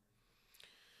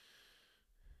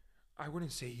 I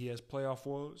wouldn't say he has playoff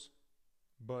woes,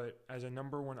 but as a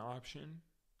number 1 option,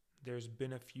 there's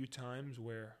been a few times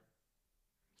where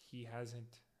he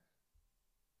hasn't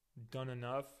done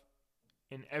enough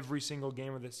in every single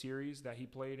game of the series that he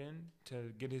played in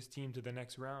to get his team to the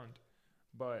next round.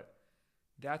 But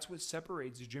that's what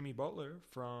separates Jimmy Butler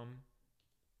from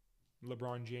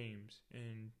LeBron James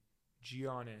and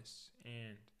Giannis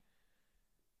and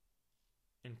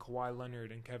Kawhi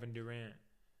Leonard and Kevin Durant.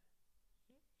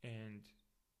 And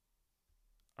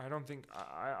I don't think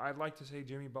I'd like to say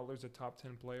Jimmy Butler's a top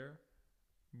 10 player,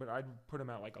 but I'd put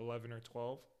him at like 11 or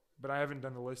 12. But I haven't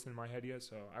done the list in my head yet,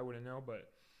 so I wouldn't know.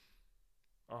 But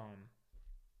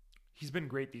he's been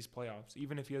great these playoffs.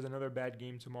 Even if he has another bad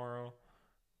game tomorrow,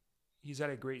 he's had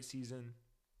a great season,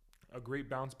 a great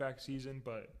bounce back season.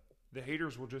 But the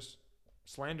haters will just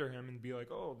slander him and be like,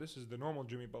 "Oh, this is the normal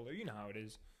Jimmy Butler." You know how it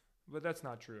is, but that's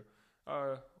not true.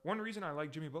 One reason I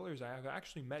like Jimmy Butler is I have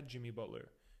actually met Jimmy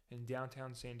Butler in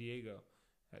downtown San Diego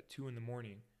at 2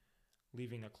 a.m,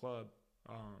 leaving a club.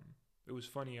 It was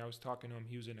funny. I was talking to him.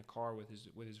 He was in a car with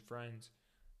his friends,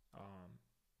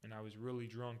 and I was really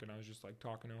drunk, and I was just like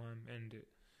talking to him, and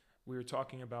we were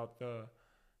talking about the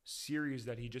series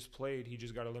that he just played. He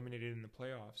just got eliminated in the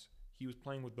playoffs. He was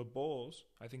playing with the Bulls.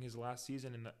 I think his last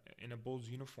season in a Bulls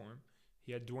uniform.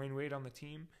 He had Dwayne Wade on the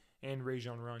team and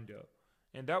Rajon Rondo.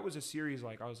 And that was a series,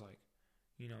 like, I was like,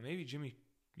 you know, maybe Jimmy,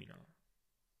 you know,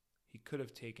 he could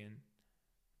have taken,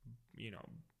 you know,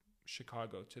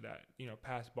 Chicago to that, you know,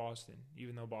 past Boston,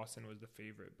 even though Boston was the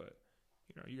favorite. But,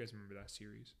 you know, you guys remember that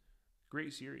series.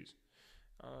 Great series.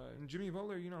 And Jimmy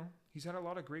Butler, you know, he's had a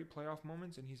lot of great playoff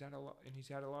moments, and he's had a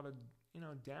lot of, you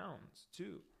know, downs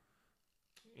too.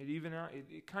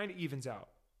 It kind of evens out.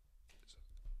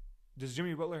 Does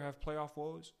Jimmy Butler have playoff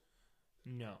woes?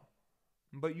 No.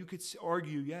 But you could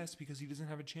argue yes, because he doesn't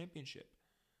have a championship.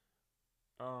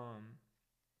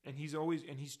 And he's always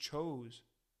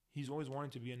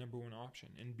wanted to be a number 1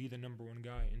 option and be the number 1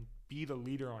 guy and be the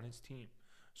leader on his team.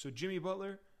 So Jimmy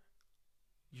Butler,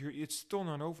 it's still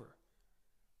not over.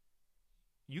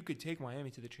 You could take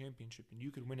Miami to the championship and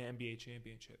you could win an NBA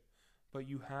championship, but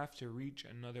you have to reach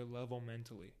another level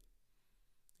mentally,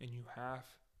 and you have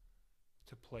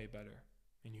to play better,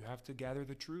 and you have to gather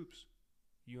the troops.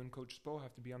 You and Coach Spo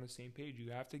have to be on the same page.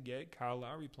 You have to get Kyle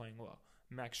Lowry playing well.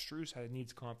 Max Strus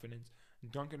needs confidence.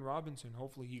 Duncan Robinson,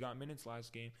 hopefully he got minutes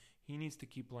last game. He needs to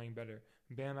keep playing better.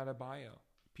 Bam Adebayo,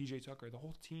 PJ Tucker, the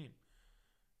whole team.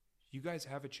 You guys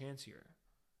have a chance here.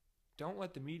 Don't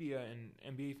let the media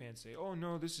and NBA fans say, oh,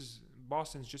 no,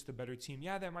 Boston's just a better team.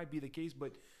 Yeah, that might be the case,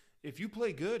 but if you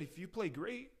play good, if you play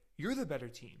great, you're the better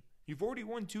team. You've already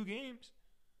won 2 games.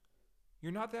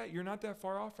 You're not that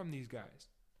far off from these guys.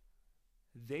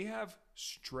 They have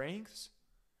strengths,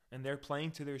 and they're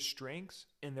playing to their strengths,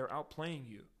 and they're outplaying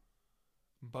you.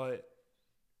 But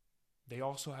they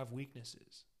also have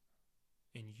weaknesses,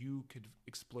 and you could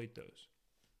exploit those.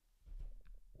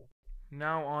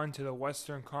 Now on to the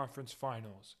Western Conference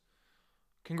Finals.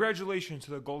 Congratulations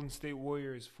to the Golden State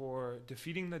Warriors for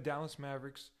defeating the Dallas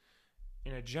Mavericks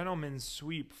in a gentleman's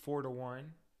sweep 4-1.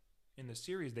 In the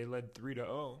series, they led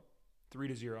 3-0.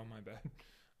 3-0, my bad.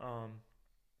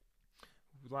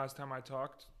 Last time I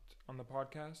talked on the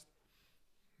podcast,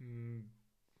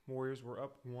 Warriors were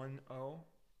up 1-0.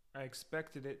 I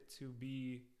expected it to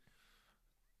be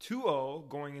 2-0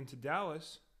 going into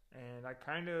Dallas, and I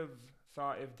kind of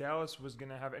thought if Dallas was going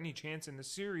to have any chance in the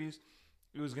series,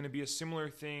 it was going to be a similar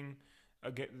thing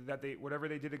that whatever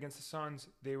they did against the Suns,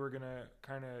 they were going to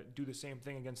kind of do the same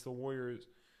thing against the Warriors,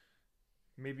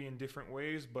 maybe in different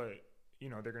ways, but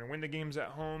they're going to win the games at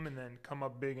home and then come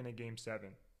up big in a Game 7.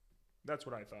 That's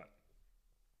what I thought.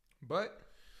 But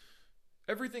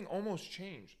everything almost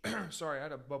changed. Sorry, I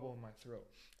had a bubble in my throat.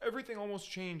 Everything almost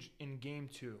changed in Game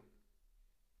 2.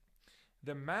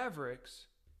 The Mavericks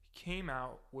came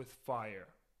out with fire.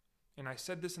 And I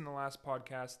said this in the last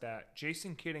podcast that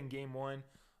Jason Kidd in Game 1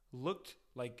 looked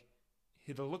like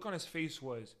the look on his face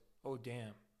was, oh,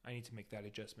 damn, I need to make that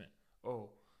adjustment. Oh,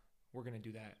 we're going to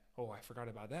do that. Oh, I forgot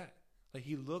about that. Like,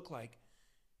 he looked like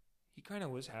he kind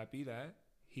of was happy that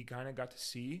he kind of got to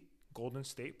see Golden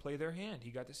State play their hand.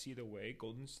 He got to see the way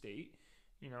Golden State,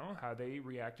 how they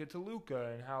reacted to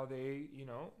Luka and how they,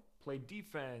 played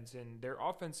defense and their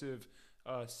offensive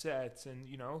sets and,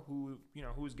 who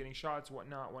was getting shots,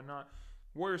 whatnot.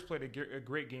 Warriors played a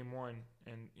great Game 1.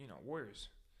 And, Warriors,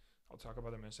 I'll talk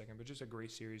about them in a second, but just a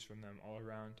great series from them all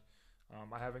around.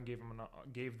 I haven't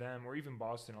gave them or even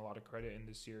Boston a lot of credit in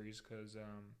this series because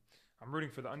I'm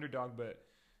rooting for the underdog, but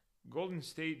Golden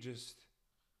State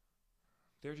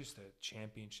they're just a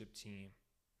championship team.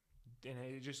 And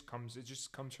it just comes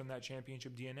from that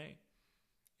championship DNA.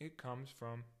 It comes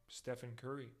from Stephen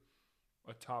Curry,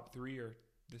 a top 3 or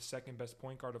the second best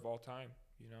point guard of all time,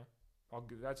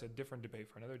 That's a different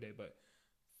debate for another day, but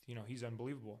he's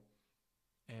unbelievable.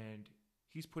 And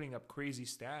he's putting up crazy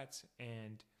stats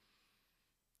and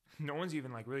no one's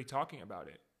even really talking about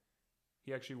it.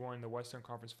 He actually won the Western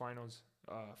Conference Finals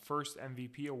first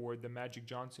MVP award, the Magic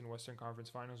Johnson Western Conference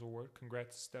Finals Award.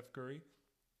 Congrats, Steph Curry.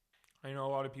 I know a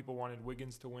lot of people wanted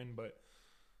Wiggins to win, but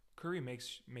Curry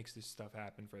makes this stuff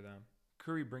happen for them.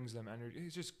 Curry brings them energy.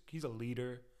 He's a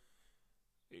leader.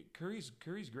 Curry's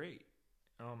great.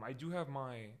 I do have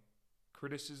my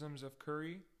criticisms of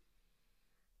Curry,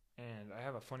 and I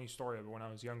have a funny story of when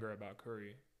I was younger about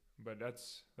Curry, but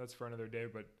that's for another day.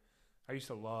 But I used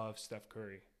to love Steph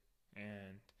Curry,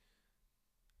 and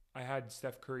I had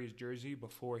Steph Curry's jersey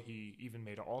before he even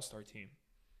made an All-Star team.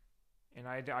 And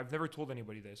I've never told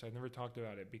anybody this. I've never talked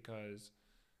about it because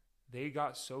they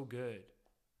got so good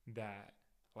that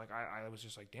I was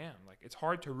just like, damn, it's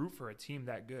hard to root for a team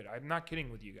that good. I'm not kidding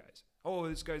with you guys. Oh,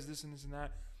 this guy's this and this and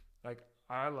that.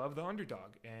 I love the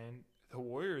underdog. And the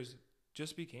Warriors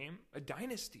just became a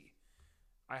dynasty.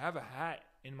 I have a hat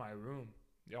in my room.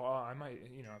 I might,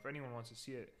 if anyone wants to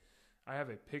see it, I have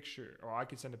a picture, or I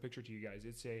could send a picture to you guys.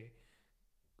 It's a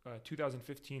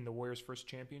 2015, the Warriors' first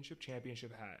championship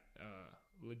hat.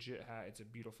 Legit hat. It's a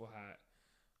beautiful hat.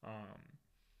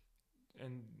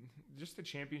 And just the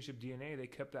championship DNA, they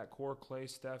kept that core: Clay,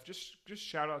 Steph. Just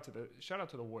shout out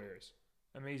to the Warriors.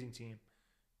 Amazing team.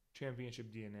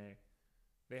 Championship DNA.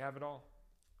 They have it all.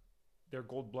 They're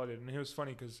gold-blooded. And it was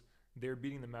funny because they were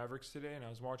beating the Mavericks today, and I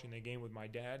was watching the game with my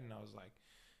dad, and I was like,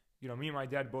 me and my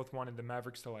dad both wanted the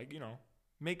Mavericks to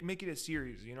make it a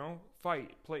series,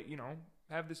 fight, play,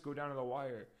 have this go down to the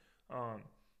wire.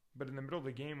 But in the middle of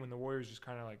the game when the Warriors just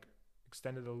kind of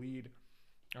extended the lead,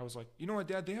 I was like, you know what,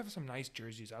 Dad, they have some nice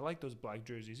jerseys. I like those black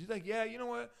jerseys. He's like, yeah, you know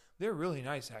what? They're really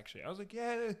nice, actually. I was like,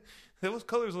 yeah, those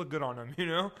colors look good on them,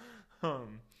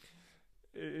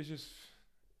 It's just,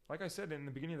 like I said in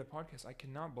the beginning of the podcast, I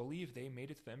cannot believe they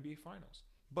made it to the NBA Finals.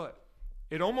 But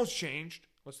it almost changed.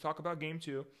 Let's talk about Game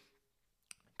 2,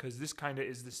 because this kind of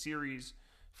is the series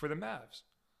for the Mavs.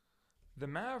 The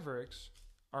Mavericks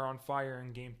are on fire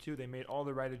in game 2. They made all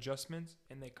the right adjustments,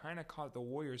 and they kind of caught the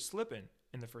Warriors slipping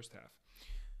in the first half.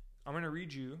 I'm going to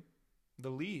read you the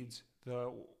leads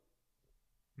the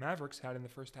Mavericks had in the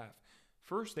first half.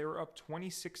 First, they were up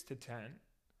 26-10.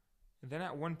 Then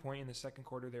at one point in the second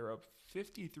quarter, they were up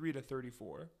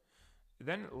 53-34.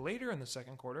 Then later in the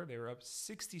second quarter, they were up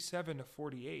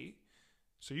 67-48.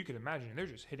 So you can imagine they're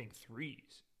just hitting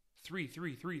threes. 3.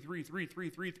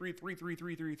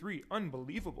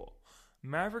 Unbelievable.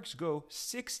 Mavericks go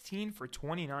 16 for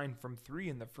 29 from 3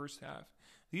 in the first half.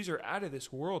 These are out of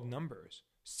this world numbers.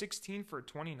 16 for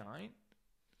 29,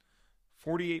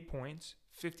 48 points,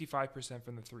 55%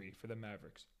 from the 3 for the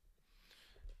Mavericks.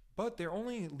 But they're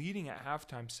only leading at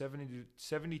halftime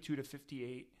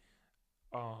 72-58.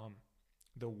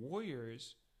 The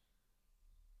Warriors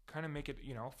kind of make it,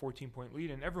 14-point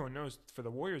lead. And everyone knows for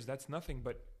the Warriors, that's nothing.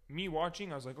 But me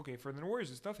watching, I was like, okay, for the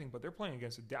Warriors, it's nothing. But they're playing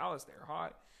against Dallas. They're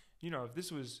hot. If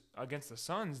this was against the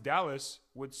Suns, Dallas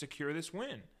would secure this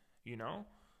win,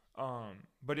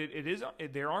 But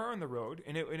they are on the road,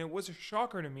 and it was a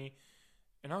shocker to me.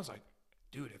 And I was like,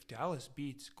 dude, if Dallas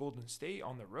beats Golden State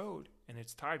on the road and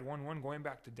it's tied 1-1 going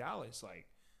back to Dallas, like,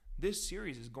 this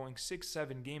series is going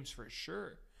 6-7 games for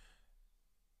sure.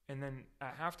 And then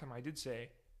at halftime, I did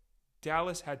say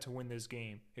Dallas had to win this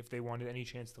game if they wanted any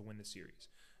chance to win the series,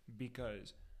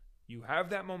 because you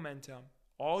have that momentum.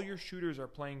 All your shooters are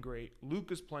playing great.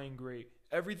 Luka's playing great.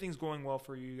 Everything's going well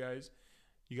for you guys.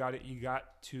 You got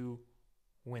to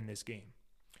win this game.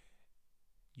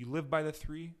 You live by the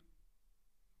 3,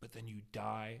 but then you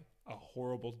die a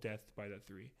horrible death by the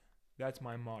 3. That's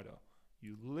my motto.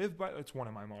 It's one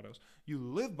of my mottos. You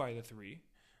live by the 3,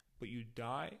 but you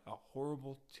die a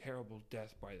horrible, terrible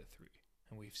death by the 3.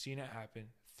 And we've seen it happen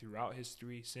throughout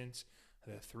history since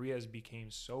the 3 has become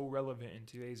so relevant in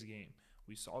today's game.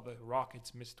 We saw the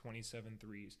Rockets miss 27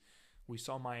 threes. We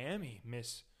saw Miami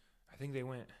miss, I think they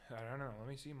went, I don't know, let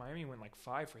me see. Miami went like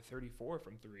 5 for 34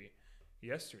 from 3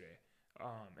 yesterday.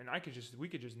 And we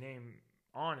could just name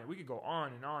on it. We could go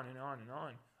on and on and on and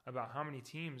on about how many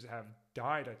teams have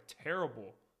died a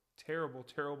terrible, terrible,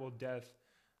 terrible death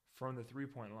from the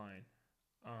 3-point line.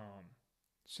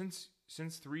 Since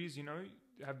threes,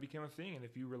 have become a thing, and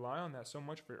if you rely on that so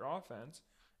much for your offense,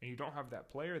 and you don't have that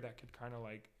player that could kind of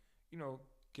like,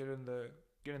 get in the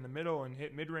middle and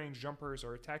hit mid-range jumpers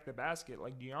or attack the basket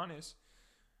like Giannis,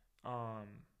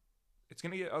 it's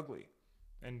gonna get ugly.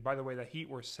 And by the way, the Heat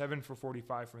were 7 for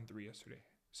 45 from 3 yesterday,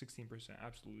 16%,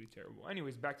 absolutely terrible.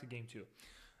 Anyways, back to game 2.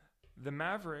 The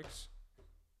Mavericks,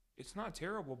 it's not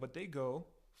terrible, but they go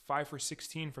 5 for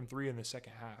 16 from 3 in the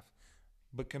second half.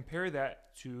 But compare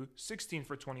that to 16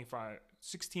 for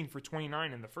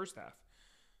 29 in the first half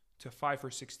to 5 for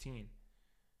 16.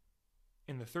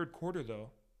 In the third quarter,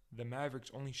 though, the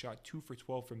Mavericks only shot 2 for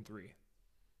 12 from 3.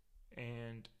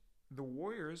 And the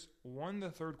Warriors won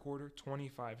the third quarter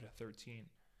 25-13.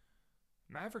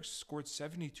 Mavericks scored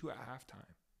 72 at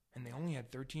halftime, and they only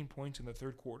had 13 points in the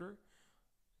third quarter.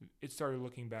 It started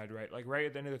looking bad, right? Like right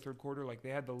at the end of the third quarter, like they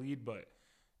had the lead, but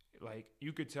like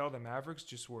you could tell the Mavericks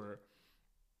just were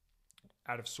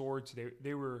out of sorts.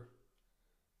 They're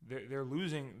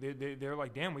losing. They're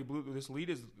like, damn, we blew this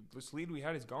lead. This lead we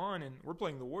had is gone, and we're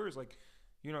playing the Warriors. Like,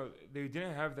 they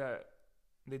didn't have that.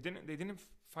 They didn't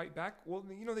fight back. Well,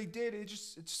 they did.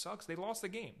 It sucks. They lost the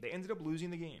game. They ended up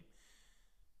losing the game.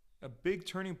 A big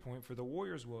turning point for the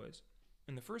Warriors was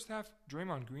in the first half.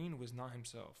 Draymond Green was not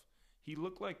himself. He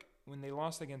looked like when they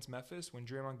lost against Memphis, when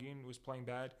Draymond Green was playing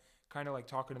bad, kind of like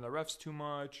talking to the refs too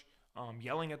much,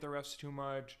 yelling at the refs too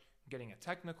much, getting a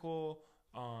technical.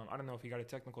 I don't know if he got a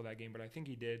technical that game, but I think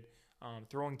he did.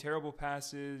 Throwing terrible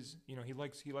passes. He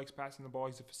likes passing the ball.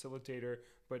 He's a facilitator,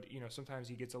 but sometimes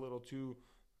he gets a little too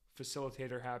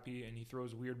facilitator happy, and he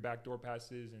throws weird backdoor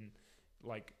passes and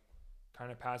like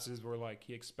kind of passes where like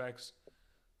he expects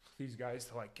these guys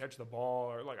to like catch the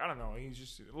ball, or like I don't know.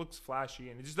 It looks flashy,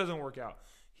 and it just doesn't work out.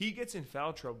 He gets in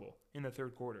foul trouble in the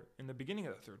third quarter, in the beginning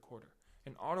of the third quarter,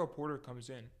 and Otto Porter comes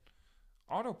in.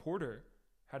 Otto Porter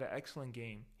had an excellent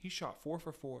game. He shot 4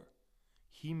 for 4.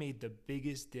 He made the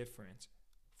biggest difference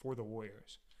for the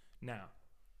Warriors. Now,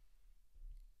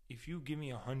 if you give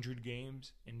me 100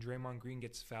 games and Draymond Green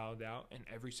gets fouled out in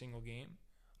every single game,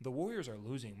 the Warriors are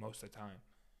losing most of the time,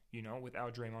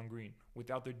 without Draymond Green,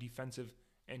 without their defensive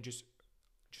and just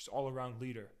all-around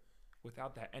leader,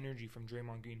 without that energy from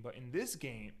Draymond Green. But in this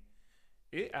game,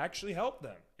 it actually helped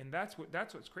them, and that's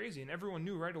what's crazy, and everyone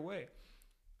knew right away.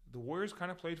 The Warriors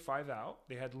kind of played 5 out.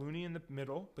 They had Looney in the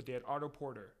middle, but they had Otto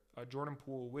Porter, Jordan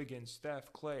Poole, Wiggins,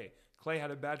 Steph, Clay. Clay had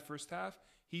a bad first half.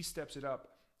 He steps it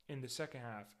up in the second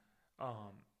half.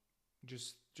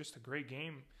 Just a great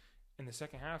game. in the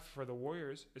second half for the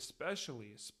Warriors,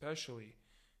 especially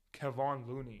Kevon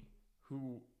Looney,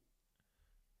 who,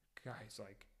 guys,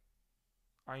 like,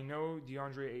 I know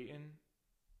DeAndre Ayton,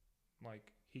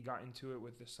 like, he got into it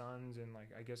with the Suns, and, like,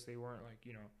 I guess they weren't, like,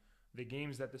 you know, the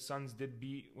games that the Suns did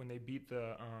beat when they beat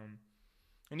the,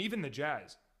 and even the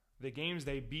Jazz, the games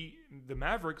they beat the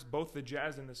Mavericks, both the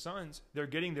Jazz and the Suns, they're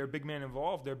getting their big man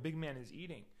involved. Their big man is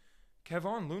eating.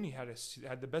 Kevon Looney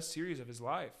had the best series of his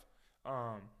life.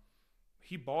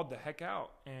 He balled the heck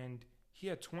out, and he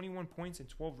had 21 points and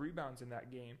 12 rebounds in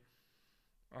that game.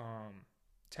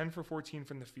 10 for 14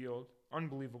 from the field.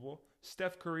 Unbelievable.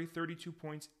 Steph Curry, 32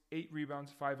 points, 8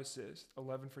 rebounds, 5 assists,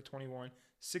 11 for 21,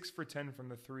 6 for 10 from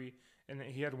the three. And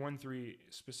he had 1 3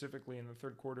 specifically in the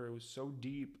third quarter. It was so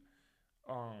deep.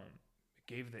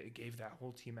 It gave that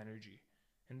whole team energy.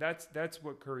 And that's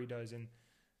what Curry does. And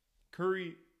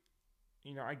Curry,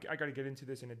 you know, I got to get into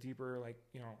this in a deeper, like,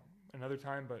 you know, another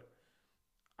time, but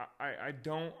I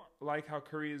don't like how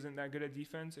Curry isn't that good at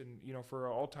defense. And, you know, for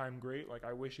an all-time great, like,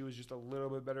 I wish he was just a little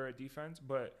bit better at defense,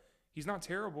 but he's not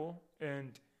terrible,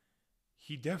 and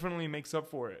he definitely makes up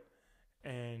for it.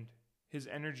 And his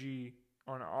energy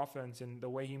on offense and the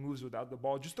way he moves without the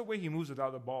ball, just the way he moves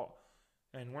without the ball.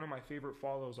 And one of my favorite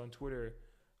follows on Twitter,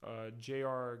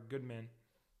 J.R. Goodman,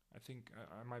 I think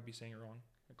I might be saying it wrong,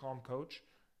 I call him Coach.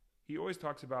 He always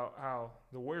talks about how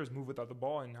the Warriors move without the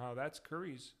ball and how that's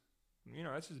Curry's, you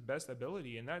know, that's his best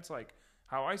ability. And that's like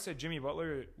how I said Jimmy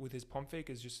Butler with his pump fake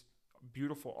is just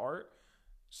beautiful art.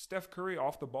 Steph Curry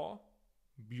off the ball,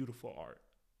 beautiful art.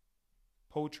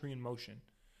 Poetry in motion.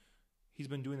 He's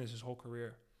been doing this his whole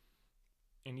career.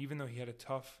 And even though he had a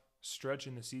tough stretch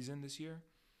in the season this year,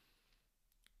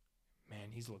 man,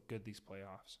 he's looked good these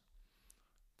playoffs.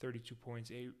 32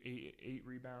 points, 8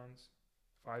 rebounds,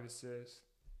 5 assists.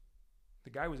 The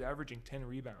guy was averaging 10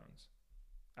 rebounds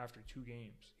after 2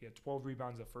 games. He had 12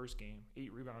 rebounds the first game,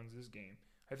 8 rebounds this game.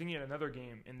 I think he had another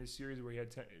game in this series where he had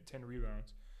 10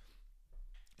 rebounds.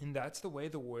 And that's the way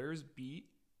the Warriors beat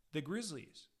the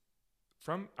Grizzlies,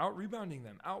 from out-rebounding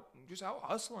them, just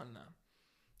out-hustling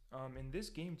them. In this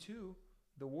game, too,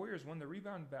 the Warriors won the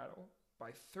rebound battle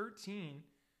by 13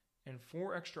 and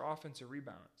 4 extra offensive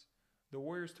rebounds. The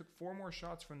Warriors took 4 more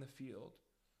shots from the field.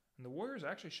 And the Warriors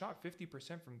actually shot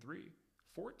 50% from 3,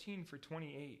 14 for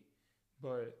 28.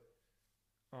 But,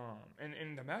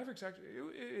 and the Mavericks actually,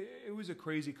 it was a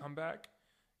crazy comeback.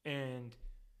 And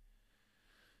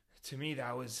to me,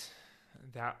 that was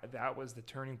the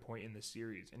turning point in the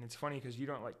series. And it's funny because you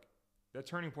don't like, that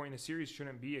turning point in the series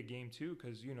shouldn't be a game 2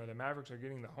 because, you know, the Mavericks are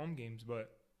getting the home games.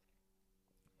 But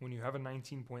when you have a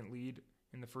 19-point lead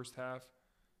in the first half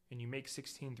and you make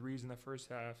 16 threes in the first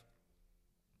half,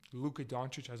 Luka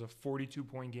Doncic has a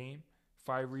 42-point game,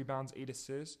 5 rebounds, 8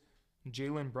 assists.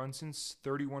 Jalen Brunson's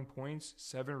 31 points,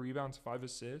 7 rebounds, 5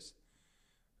 assists.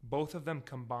 Both of them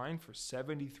combined for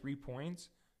 73 points,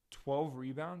 12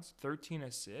 rebounds, 13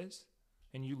 assists,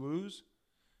 and you lose.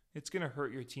 It's going to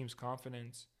hurt your team's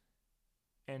confidence.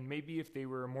 And maybe if they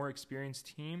were a more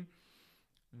experienced team,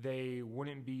 they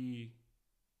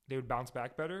would bounce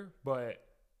back better, but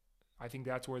I think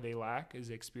that's where they lack is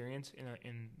experience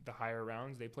in the higher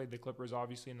rounds. They played the Clippers,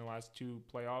 obviously, in the last 2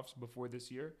 playoffs before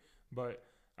this year, but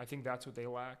I think that's what they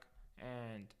lack.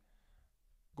 And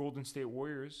Golden State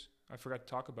Warriors, I forgot to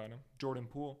talk about him, Jordan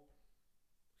Poole.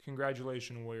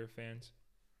 Congratulations, Warrior fans.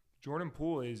 Jordan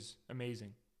Poole is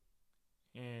amazing.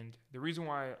 And the reason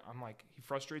why I'm like, he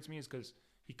frustrates me is because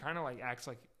he kind of like acts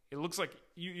like, it looks like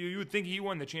you would think he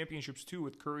won the championships too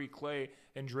with Curry, Clay,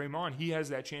 and Draymond. He has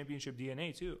that championship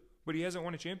DNA too. But he hasn't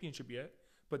won a championship yet.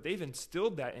 But they've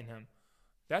instilled that in him.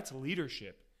 That's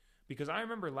leadership. Because I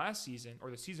remember last season, or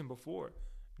the season before,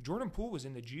 Jordan Poole was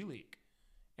in the G League.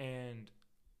 And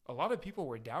a lot of people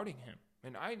were doubting him.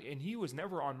 And he was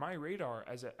never on my radar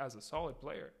as a solid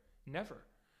player. Never.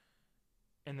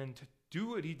 And then to do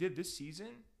what he did this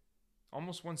season,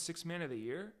 almost won 6th Man of the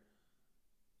Year,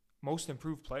 most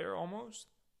improved player almost,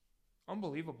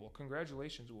 unbelievable.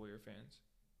 Congratulations, Warrior fans.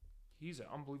 He's an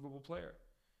unbelievable player.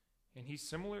 And he's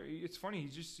similar. It's funny.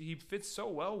 He fits so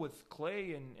well with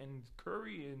Clay and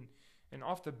Curry and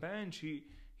off the bench.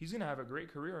 He's going to have a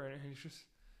great career. And it's just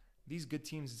these good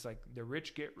teams, it's like the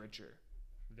rich get richer.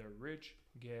 The rich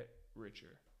get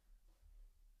richer.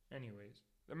 Anyways,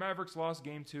 the Mavericks lost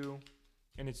game 2,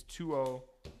 and it's 2-0.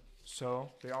 So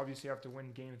they obviously have to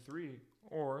win game 3,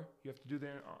 or you have to do the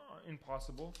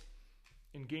impossible.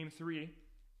 In game 3,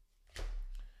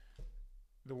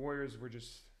 the Warriors were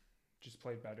just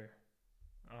played better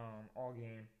all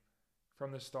game.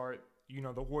 From the start, you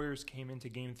know, the Warriors came into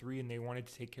game 3 and they wanted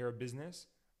to take care of business.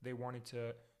 They wanted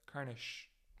to kind of,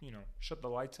 shut the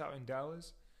lights out in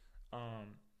Dallas.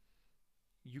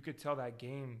 You could tell that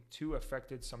game too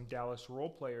affected some Dallas role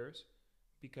players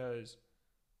because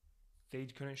they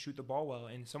couldn't shoot the ball well.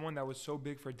 And someone that was so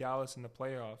big for Dallas in the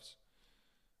playoffs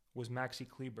was Maxi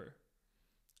Kleber.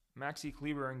 Maxi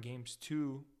Kleber in games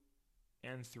 2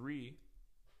 and 3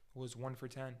 was 1 for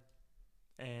 10.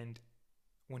 And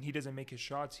when he doesn't make his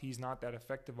shots, he's not that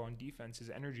effective on defense. His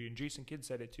energy, and Jason Kidd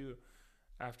said it too,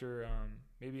 after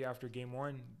maybe after game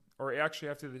 1, or actually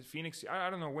after the Phoenix. I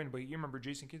don't know when, but you remember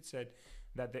Jason Kidd said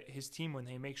that his team, when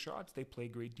they make shots, they play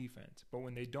great defense. But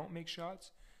when they don't make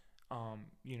shots,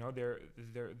 they're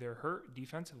hurt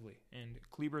defensively. And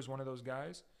Kleber is one of those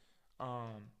guys.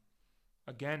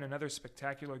 Again, another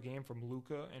spectacular game from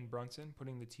Luka and Brunson,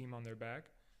 putting the team on their back.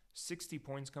 60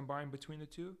 points combined between the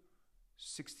two,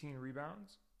 16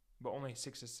 rebounds, but only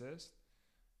 6 assists.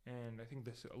 And I think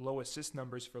the low assist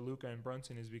numbers for Luka and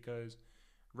Brunson is because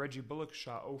Reggie Bullock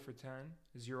shot 0 for 10,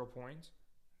 0 points.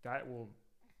 That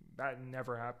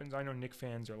never happens. I know Knicks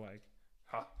fans are like,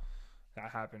 that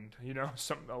happened,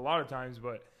 a lot of times,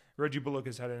 but Reggie Bullock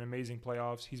has had an amazing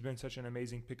playoffs. He's been such an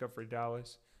amazing pickup for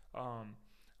Dallas.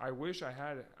 I wish I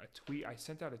had a tweet. I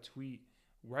sent out a tweet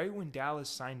right when Dallas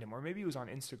signed him, or maybe it was on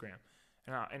Instagram.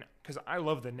 And because I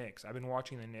love the Knicks. I've been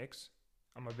watching the Knicks.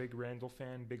 I'm a big Randall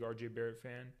fan, big RJ Barrett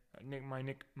fan.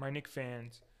 My Knicks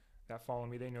fans that follow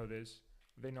me, they know this.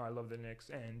 They know I love the Knicks.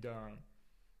 And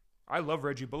I love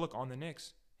Reggie Bullock on the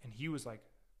Knicks. And he was like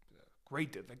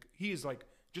great. Like he is like,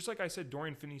 just like I said,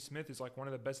 Dorian Finney-Smith is like one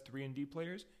of the best 3-and-D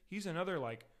players. He's another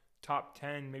like top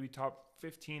 10, maybe top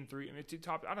 15,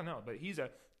 I don't know, but he's a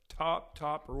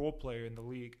top role player in the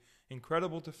league.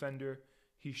 Incredible defender.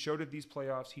 He showed it these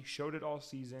playoffs. He showed it all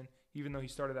season, even though he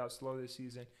started out slow this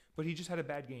season. But he just had a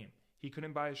bad game. He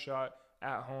couldn't buy a shot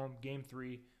at home, game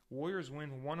 3. Warriors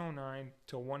win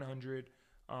 109-100.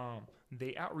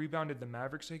 They out-rebounded the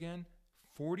Mavericks again,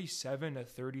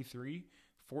 47-33.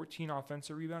 14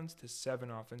 offensive rebounds to 7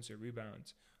 offensive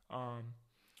rebounds.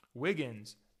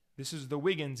 Wiggins, this is the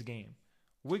Wiggins game.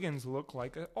 Wiggins looked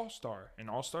like an all-star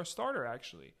starter,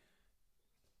 actually.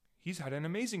 He's had an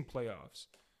amazing playoffs.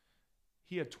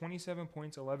 He had 27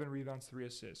 points, 11 rebounds, 3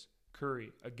 assists.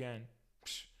 Curry, again,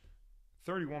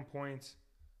 31 points,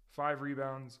 5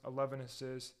 rebounds, 11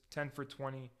 assists, 10 for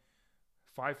 20,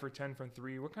 5 for 10 from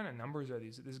 3. What kind of numbers are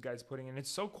this guy's putting in?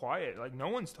 It's so quiet. Like, no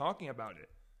one's talking about it.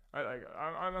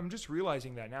 I'm just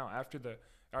realizing that now after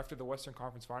the Western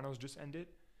Conference Finals just ended.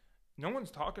 No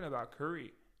one's talking about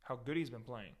Curry, how good he's been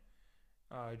playing.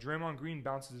 Draymond Green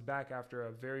bounces back after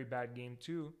a very bad game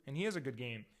 2, and he has a good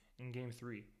game in game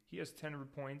 3. He has 10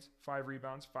 points, 5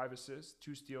 rebounds, 5 assists,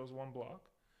 2 steals, 1 block.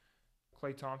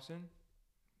 Klay Thompson,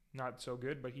 not so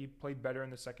good, but he played better in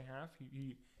the second half.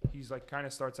 He's like kind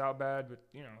of starts out bad, but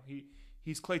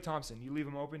he's Klay Thompson. You leave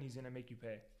him open, he's gonna make you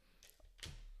pay.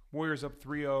 Warriors up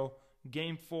 3-0.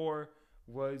 Game 4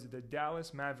 was the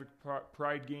Dallas Mavericks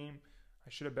pride game. I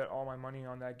should have bet all my money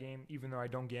on that game, even though I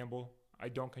don't gamble. I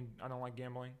don't like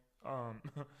gambling.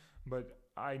 But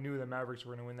I knew the Mavericks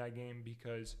were going to win that game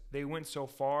because they went so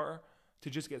far to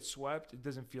just get swept. It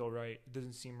doesn't feel right. It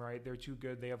doesn't seem right. They're too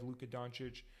good. They have Luka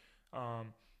Doncic.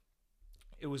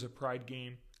 It was a pride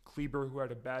game. Kleber, who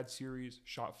had a bad series,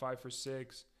 shot 5 for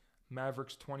 6.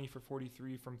 Mavericks 20 for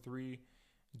 43 from 3.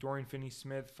 Dorian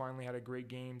Finney-Smith finally had a great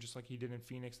game, just like he did in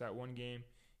Phoenix that one game.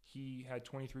 He had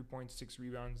 23 points, 6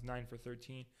 rebounds, 9 for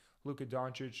 13. Luka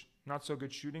Doncic, not so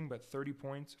good shooting, but 30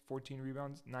 points, 14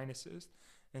 rebounds, 9 assists.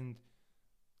 And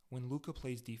when Luka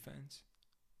plays defense,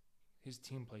 his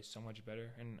team plays so much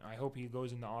better. And I hope he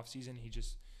goes in the offseason. He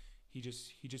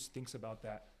just thinks about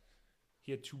that.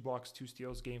 He had 2 blocks, 2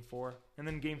 steals, game 4. And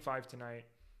then game 5 tonight.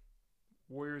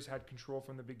 Warriors had control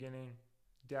from the beginning.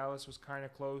 Dallas was kind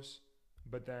of close.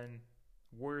 But then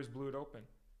Warriors blew it open.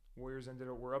 Warriors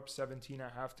were up 17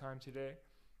 at halftime today.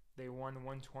 They won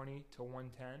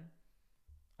 120-110.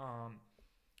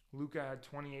 Luka had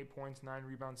 28 points, 9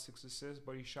 rebounds, 6 assists,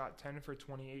 but he shot 10 for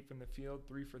 28 from the field,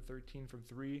 3 for 13 from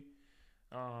 3.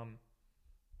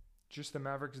 Just the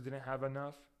Mavericks didn't have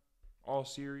enough all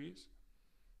series.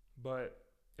 But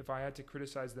if I had to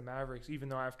criticize the Mavericks, even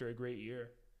though after a great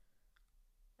year,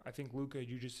 I think Luka,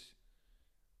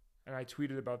 and I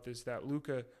tweeted about this, that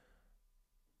Luka,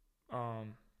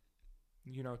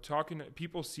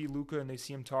 people see Luka and they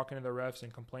see him talking to the refs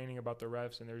and complaining about the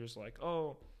refs, and they're just like,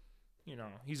 oh,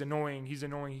 he's annoying, he's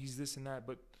this and that.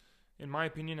 But in my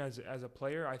opinion, as a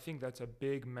player, I think that's a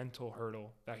big mental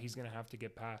hurdle that he's going to have to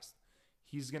get past.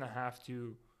 He's going to have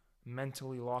to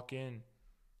mentally lock in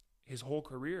his whole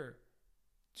career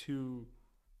to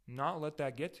not let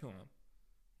that get to him.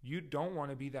 You don't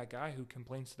want to be that guy who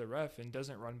complains to the ref and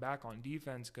doesn't run back on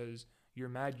defense because you're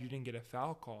mad you didn't get a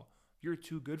foul call. You're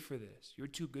too good for this. You're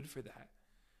too good for that.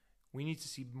 We need to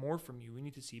see more from you. We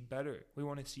need to see better. We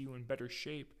want to see you in better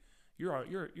shape. You're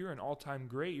an all-time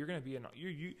great. You're gonna be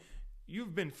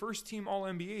you've been first team All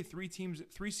NBA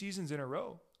 3 seasons in a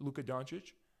row. Luka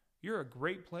Doncic, you're a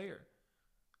great player.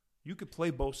 You could play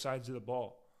both sides of the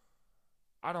ball.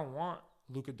 I don't want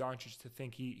Luka Doncic to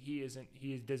think he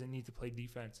doesn't need to play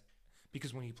defense,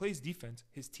 because when he plays defense,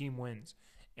 his team wins,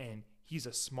 and he's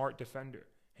a smart defender.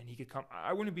 And he could come.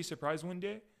 I wouldn't be surprised one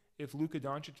day if Luka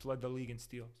Doncic led the league in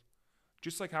steals,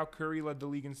 just like how Curry led the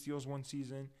league in steals one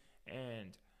season,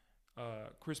 and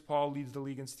Chris Paul leads the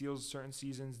league in steals certain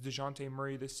seasons. DeJounte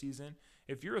Murray this season.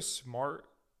 If you're a smart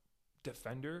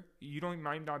defender,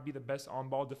 might not be the best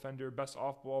on-ball defender, best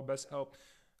off-ball, best help,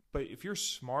 but if you're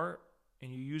smart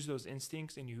and you use those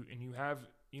instincts and you have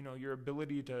your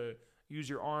ability to use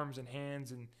your arms and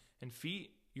hands and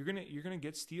feet, you're gonna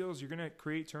get steals. You're gonna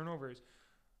create turnovers.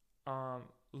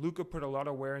 Luka put a lot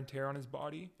of wear and tear on his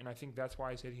body, and I think that's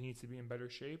why I said he needs to be in better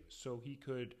shape so he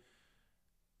could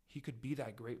be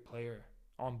that great player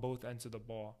on both ends of the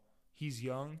ball. He's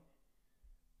young.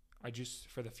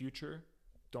 For the future,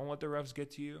 don't let the refs get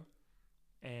to you,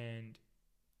 and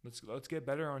let's get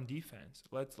better on defense.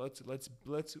 Let's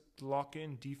lock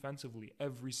in defensively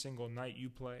every single night you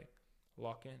play.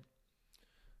 Lock in.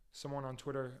 Someone on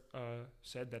Twitter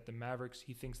said that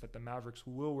he thinks that the Mavericks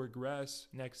will regress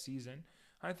next season.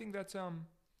 I think that's a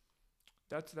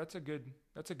good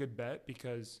bet,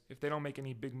 because if they don't make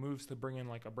any big moves to bring in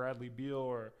like a Bradley Beal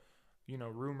or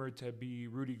rumored to be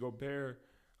Rudy Gobert,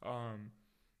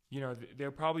 they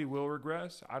probably will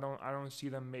regress. I don't see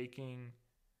them making.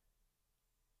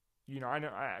 I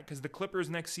know because the Clippers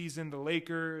next season, the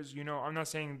Lakers. I'm not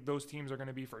saying those teams are going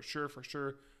to be for sure.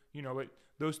 But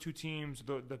those two teams,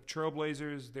 the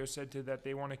Trailblazers, they're said that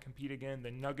they want to compete again. The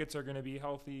Nuggets are going to be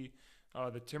healthy.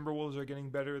 The Timberwolves are getting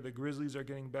better. The Grizzlies are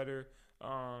getting better.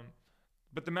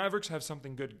 But the Mavericks have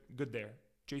something good there.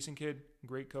 Jason Kidd,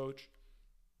 great coach.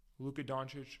 Luka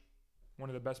Doncic, one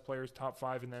of the best players, top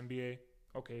 5 in the NBA.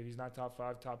 Okay, if he's not top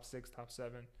 5, top 6, top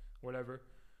 7, whatever.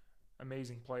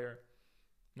 Amazing player.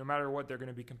 No matter what, they're going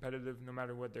to be competitive. No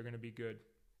matter what, they're going to be good.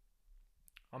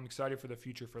 I'm excited for the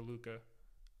future for Luka.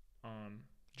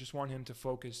 Just want him to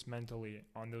focus mentally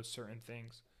on those certain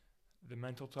things. The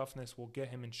mental toughness will get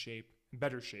him in shape,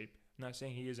 better shape. I'm not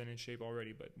saying he isn't in shape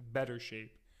already, but better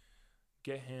shape.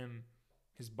 Get him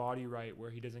his body right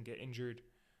where he doesn't get injured.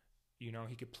 He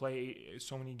could play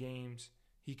so many games.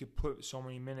 He could put so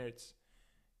many minutes.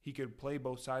 He could play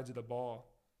both sides of the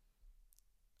ball.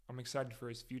 I'm excited for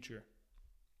his future.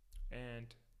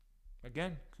 And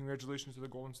again, congratulations to the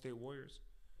Golden State Warriors.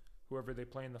 Whoever they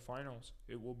play in the finals,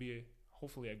 it will be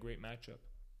hopefully a great matchup.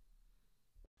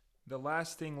 The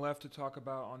last thing left to talk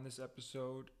about on this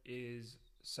episode is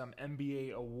some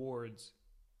NBA awards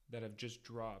that have just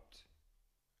dropped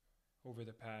over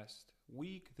the past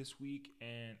week, this week,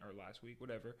 or last week,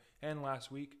 whatever, and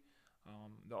last week.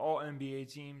 The all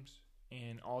NBA teams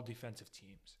and all defensive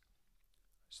teams.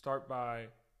 Start by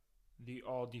the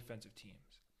all defensive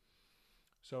teams.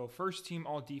 So first team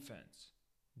all defense.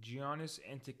 Giannis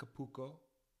Antetokounmpo,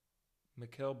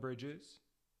 Mikal Bridges,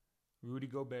 Rudy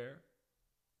Gobert,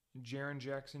 Jaren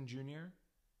Jackson Jr.,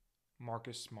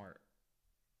 Marcus Smart.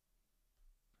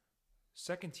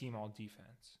 Second team all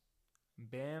defense.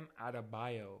 Bam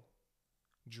Adebayo,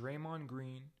 Draymond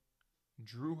Green,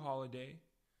 Drew Holiday,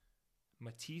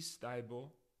 Matisse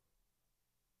Thybulle,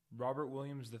 Robert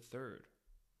Williams III.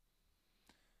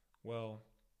 Well,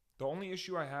 the only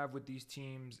issue I have with these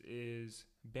teams is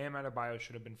Bam Adebayo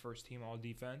should have been first team all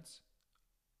defense.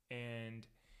 And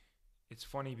it's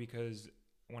funny because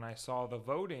when I saw the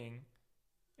voting,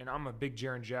 and I'm a big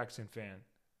Jaren Jackson fan,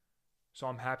 so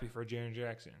I'm happy for Jaren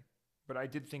Jackson. But I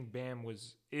did think Bam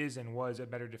is a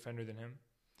better defender than him.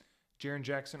 Jaren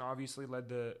Jackson obviously led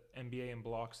the NBA in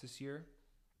blocks this year.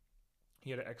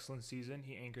 He had an excellent season.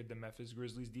 He anchored the Memphis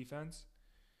Grizzlies defense.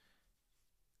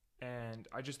 And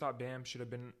I just thought Bam should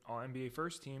have been all NBA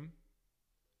first team.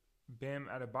 Bam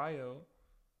Adebayo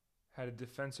had a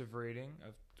defensive rating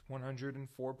of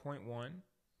 104.1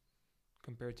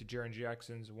 compared to Jaren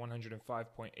Jackson's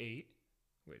 105.8,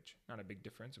 which not a big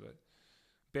difference, but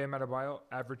Bam Adebayo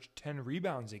averaged 10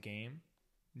 rebounds a game.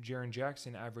 Jaren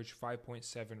Jackson averaged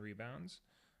 5.7 rebounds.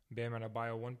 Bam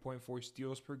Adebayo 1.4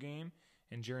 steals per game,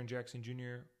 and Jaren Jackson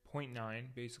Jr.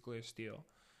 0.9, basically a steal.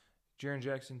 Jaren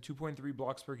Jackson 2.3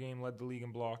 blocks per game, led the league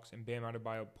in blocks, and Bam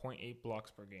Adebayo 0.8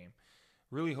 blocks per game.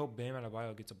 Really hope Bam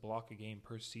Adebayo gets a block a game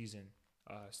per season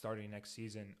starting next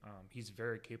season. He's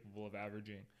very capable of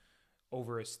averaging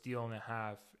over a steal and a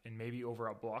half and maybe over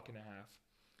a block and a half.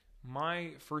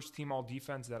 My first team all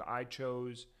defense that I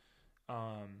chose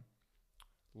Um,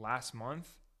 Last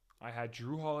month, I had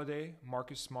Drew Holiday,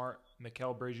 Marcus Smart,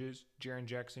 Mikal Bridges, Jaren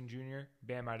Jackson Jr.,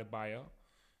 Bam Adebayo.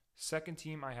 Second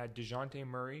team, I had DeJounte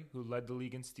Murray, who led the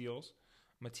league in steals,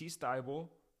 Matisse Thybulle,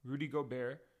 Rudy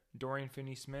Gobert, Dorian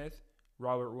Finney-Smith,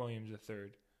 Robert Williams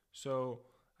III. So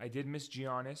I did miss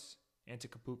Giannis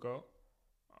Antetokounmpo.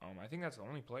 I think that's the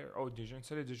only player. Oh,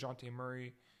 instead of DeJounte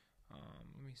Murray,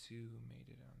 let me see who made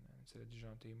it on that. Instead of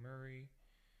DeJounte Murray,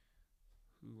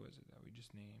 who was it that we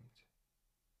just named?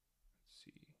 Let's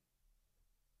see.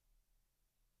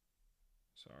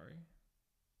 Sorry.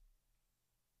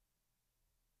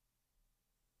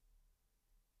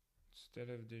 Instead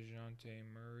of DeJounte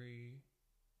Murray,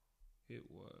 it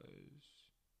was...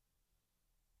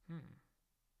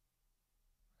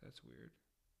 That's weird.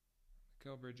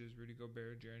 Mikal Bridges, Rudy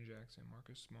Gobert, Jaren Jackson,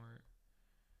 Marcus Smart.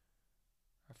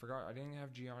 I forgot. I didn't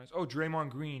have Giannis. Oh, Draymond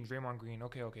Green.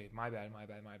 Okay. My bad.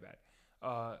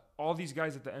 All these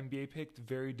guys that the NBA picked,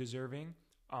 very deserving.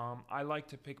 I like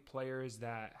to pick players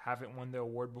that haven't won the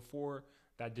award before,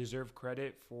 that deserve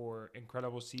credit for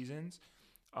incredible seasons.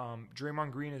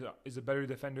 Draymond Green is a better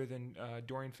defender than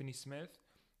Dorian Finney-Smith.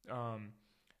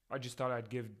 I just thought I'd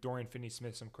give Dorian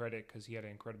Finney-Smith some credit because he had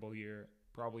an incredible year.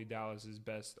 Probably Dallas's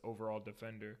best overall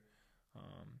defender.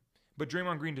 But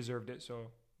Draymond Green deserved it, so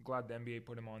glad the NBA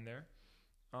put him on there.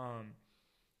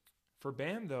 For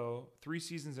Bam, though, 3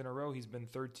 seasons in a row, he's been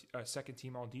second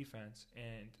team all defense.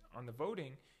 And on the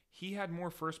voting, he had more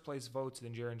first place votes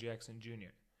than Jaren Jackson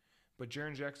Jr. But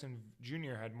Jaren Jackson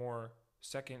Jr. had more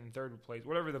second and third place,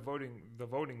 whatever the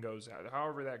voting goes,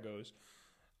 however that goes.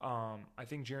 I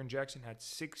think Jaren Jackson had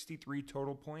 63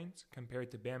 total points compared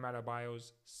to Bam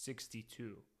Adebayo's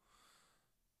 62.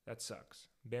 That sucks.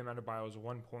 Bam Adebayo is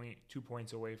 2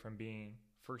 points away from being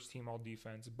first team all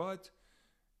defense. But,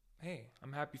 hey,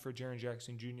 I'm happy for Jaren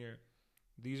Jackson Jr.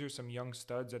 These are some young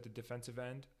studs at the defensive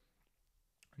end.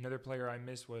 Another player I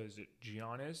missed was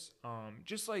Giannis.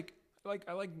 Just like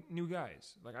I like new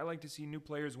guys. Like I like to see new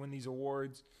players win these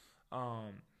awards.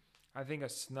 I think a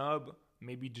snub,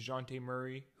 maybe DeJounte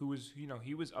Murray, who was,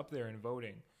 he was up there in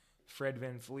voting. Fred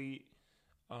VanVleet.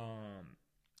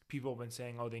 People have been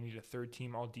saying, they need a third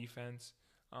team all defense.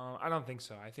 I don't think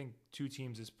so. I think 2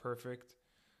 teams is perfect.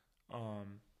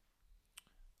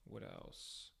 What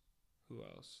else? Who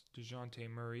else? DeJounte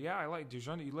Murray. Yeah, I like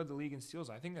DeJounte. He led the league in steals.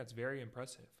 I think that's very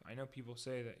impressive. I know people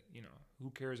say that, who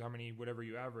cares how many, whatever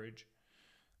you average.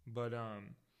 But,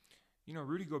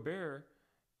 Rudy Gobert,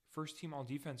 first team all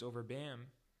defense over Bam.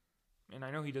 And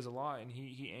I know he does a lot, and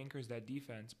he anchors that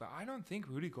defense. But I don't think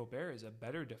Rudy Gobert is a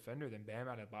better defender than Bam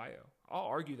Adebayo. I'll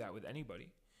argue that with anybody.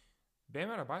 Bam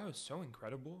Adebayo is so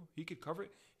incredible. He could cover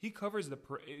it. He covers the...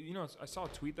 I saw a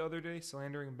tweet the other day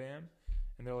slandering Bam.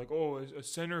 And they're like, a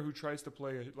center who tries to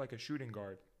play like a shooting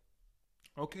guard.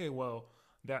 Okay, well,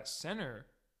 that center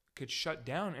could shut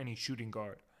down any shooting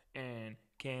guard and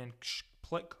can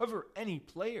cover any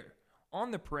player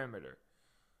on the perimeter.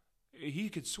 He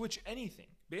could switch anything.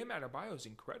 Bam Adebayo is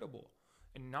incredible.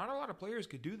 And not a lot of players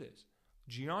could do this.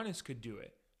 Giannis could do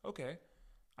it. Okay,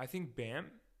 I think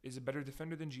Bam is a better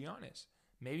defender than Giannis.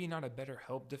 Maybe not a better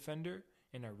help defender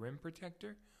and a rim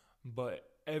protector, but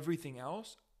everything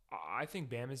else, I think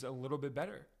Bam is a little bit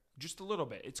better. Just a little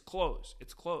bit. It's close.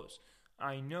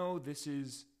 I know this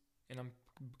is, and I'm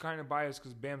kind of biased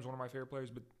because Bam's one of my favorite players,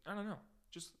 but I don't know.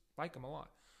 Just like him a lot.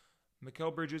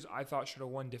 Mikal Bridges, I thought should have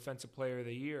won Defensive Player of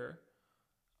the Year.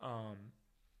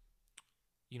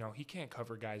 He can't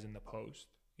cover guys in the post.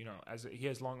 As he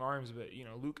has long arms, but,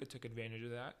 Luka took advantage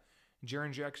of that.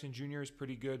 Jaren Jackson Jr. is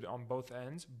pretty good on both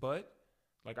ends, but,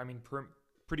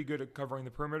 pretty good at covering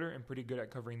the perimeter and pretty good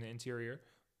at covering the interior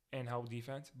and help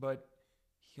defense, but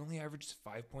he only averages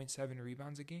 5.7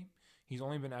 rebounds a game. He's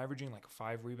only been averaging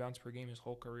 5 rebounds per game his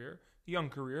whole career. Young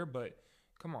career, but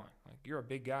come on. You're a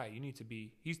big guy. You need to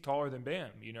be... He's taller than Bam,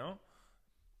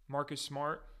 Marcus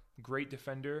Smart, great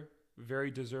defender,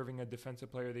 very deserving of Defensive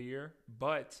Player of the Year,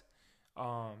 but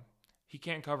he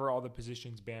can't cover all the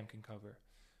positions Bam can cover.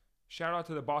 Shout out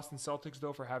to the Boston Celtics,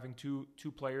 though, for having two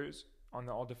players on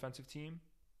the all-defensive team.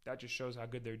 That just shows how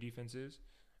good their defense is.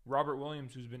 Robert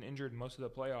Williams, who's been injured most of the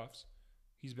playoffs,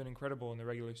 he's been incredible in the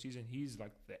regular season. He's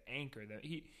like the anchor. That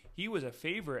he was a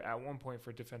favorite at one point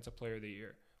for Defensive Player of the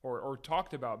Year, or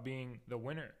talked about being the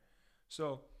winner.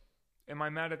 So, am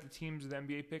I mad at the teams the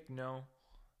NBA picked? No.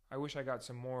 I wish I got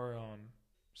some more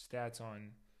stats on,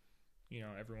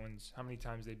 everyone's, how many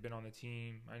times they've been on the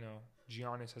team. I know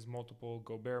Giannis has multiple,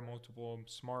 Gobert multiple,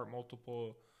 Smart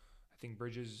multiple. I think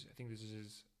Bridges, I think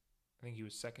he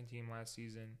was second team last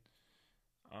season.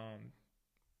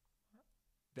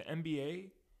 The NBA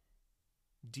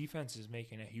defense is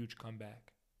making a huge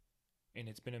comeback. And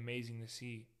it's been amazing to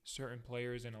see certain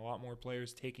players and a lot more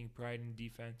players taking pride in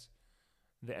defense.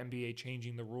 The NBA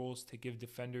changing the rules to give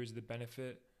defenders the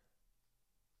benefit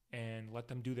and let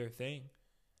them do their thing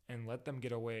and let them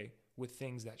get away with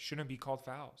things that shouldn't be called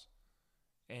fouls.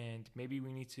 And maybe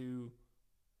we need to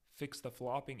fix the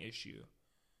flopping issue.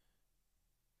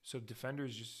 So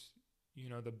defenders just,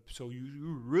 so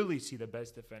you really see the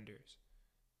best defenders.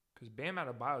 Because Bam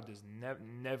Adebayo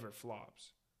never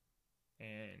flops.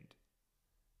 And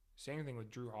same thing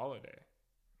with Drew Holiday,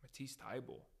 Matisse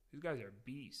Thybulle. These guys are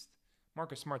beasts.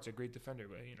 Marcus Smart's a great defender,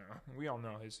 but, we all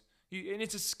know and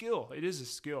it's a skill. It is a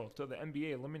skill. So the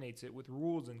NBA eliminates it with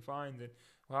rules and fines and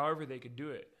however they could do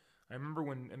it. I remember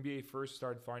when NBA first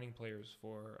started fining players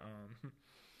for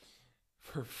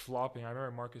flopping. I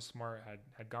remember Marcus Smart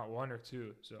had got one or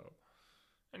two. So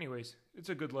anyways, it's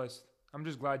a good list. I'm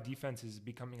just glad defense is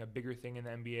becoming a bigger thing in the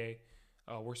NBA.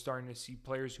 We're starting to see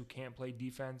players who can't play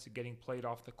defense getting played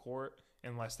off the court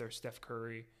unless they're Steph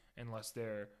Curry, unless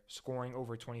they're scoring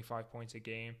over 25 points a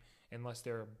game, unless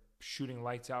they're shooting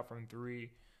lights out from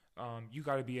three. You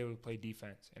got to be able to play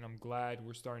defense, and I'm glad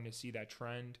we're starting to see that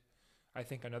trend. I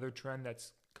think another trend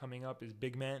that's coming up is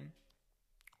big men.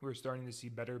 We're starting to see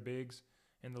better bigs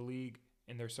in the league,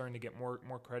 and they're starting to get more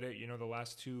credit. The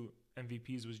last two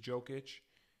MVPs was Jokic,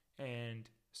 and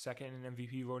second in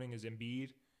MVP voting is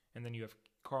Embiid. And then you have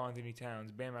Karl Anthony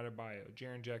Towns, Bam Adebayo,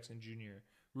 Jaren Jackson Jr.,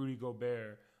 Rudy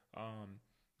Gobert.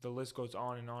 The list goes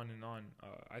on and on and on.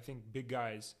 I think big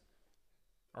guys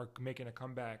are making a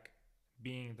comeback,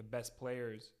 being the best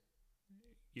players,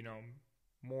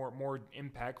 more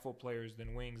impactful players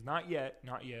than wings. Not yet.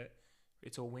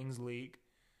 It's a wings league.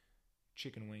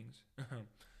 Chicken wings.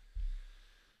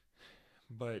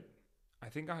 But I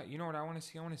think what I want to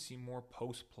see? I want to see more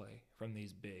post play from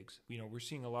these bigs. We're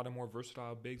seeing a lot of more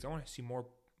versatile bigs. I want to see more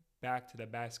back to the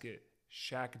basket,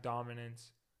 Shaq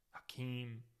dominance,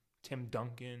 Hakeem, Tim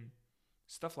Duncan,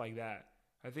 stuff like that.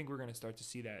 I think we're going to start to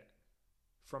see that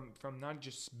from not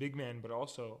just big men, but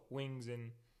also wings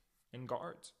and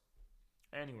guards.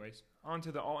 Anyways, on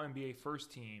to the All-NBA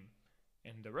first team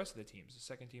and the rest of the teams, the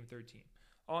second team, third team.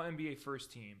 All-NBA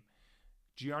first team,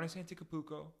 Giannis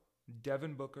Antetokounmpo,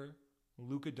 Devin Booker,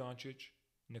 Luka Doncic,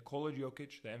 Nikola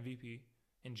Jokic, the MVP,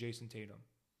 and Jason Tatum.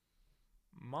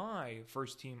 My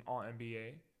first team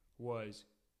All-NBA was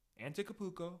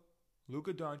Antetokounmpo,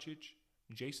 Luka Doncic,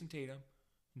 Jason Tatum,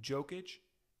 Jokic,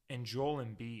 and Joel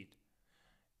Embiid.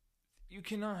 You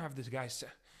cannot have this guy.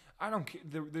 I don't care.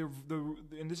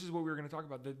 And this is what we were going to talk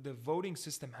about. The voting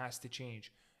system has to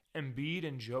change. Embiid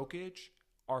and Jokic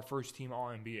are first team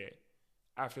All-NBA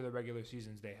after the regular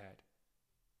seasons they had.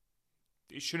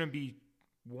 It shouldn't be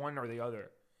one or the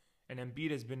other. And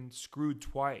Embiid has been screwed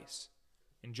twice.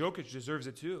 And Jokic deserves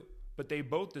it too. But they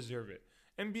both deserve it.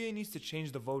 NBA needs to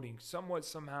change the voting somewhat,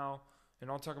 somehow. And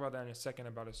I'll talk about that in a second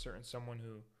about a certain someone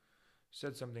who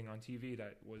said something on TV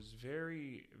that was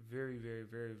very, very, very,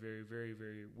 very, very, very,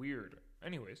 very weird.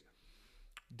 Anyways,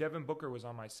 Devin Booker was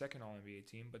on my second All-NBA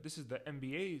team. But this is the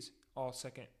NBA's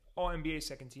All-NBA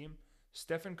second team.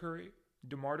 Stephen Curry,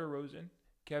 DeMar DeRozan,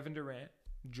 Kevin Durant,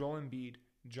 Joel Embiid,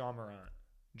 Ja Morant.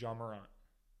 I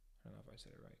don't know if I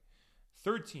said it right.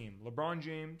 Third team, LeBron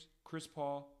James, Chris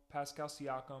Paul, Pascal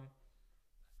Siakam,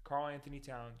 Karl Anthony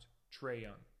Towns, Trae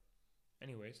Young.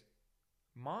 Anyways,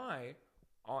 my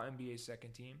All-NBA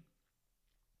second team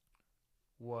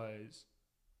was,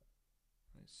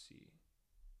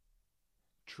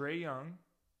 Trae Young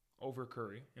over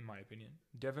Curry, in my opinion.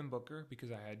 Devin Booker,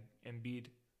 because I had Embiid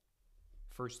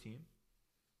first team.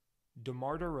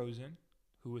 DeMar DeRozan,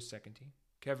 who was second team.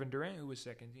 Kevin Durant, who was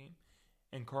second team.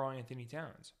 And Karl Anthony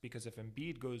Towns, because if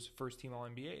Embiid goes first team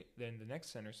All-NBA, then the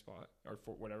next center spot, or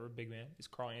for whatever, big man, is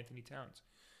Karl Anthony Towns.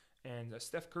 And a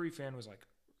Steph Curry fan was like,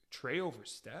 Trae over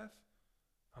Steph?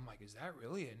 I'm like, is that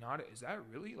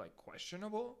really like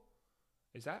questionable?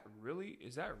 Is that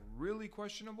really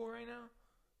questionable right now?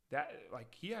 That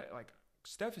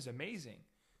Steph is amazing,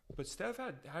 but Steph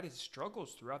had his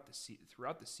struggles throughout the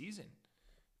season.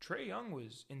 Trae Young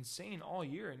was insane all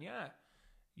year, and yeah,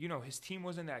 his team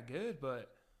wasn't that good, but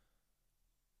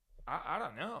I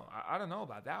don't know. I don't know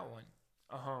about that one.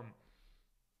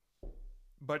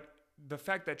 But the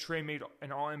fact that Trae made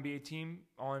an All-NBA team,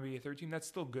 All-NBA third team, that's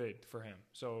still good for him.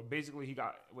 So basically, he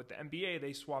got with the NBA,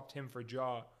 they swapped him for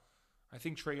Ja. I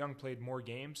think Trae Young played more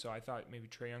games, so I thought maybe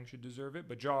Trae Young should deserve it,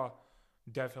 but Ja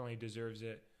definitely deserves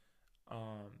it.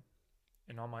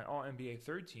 And on my All-NBA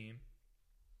third team,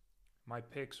 my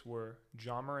picks were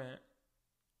Ja Morant,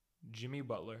 Jimmy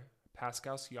Butler,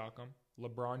 Pascal Siakam,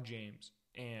 LeBron James,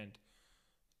 and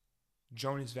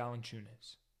Jonas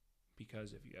Valanciunas.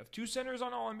 Because if you have two centers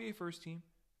on All-NBA first team,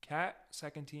 Cat,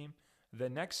 second team. The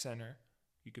next center,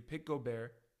 you could pick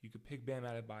Gobert. You could pick Bam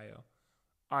Adebayo.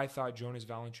 I thought Jonas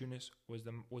Valanciunas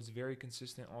was very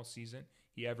consistent all season.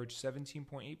 He averaged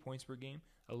 17.8 points per game,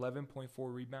 11.4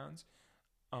 rebounds,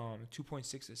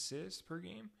 2.6 assists per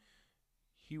game.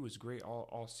 He was great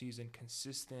all season,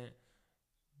 consistent.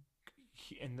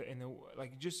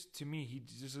 Just to me,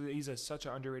 he's such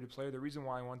an underrated player. The reason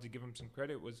why I wanted to give him some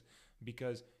credit was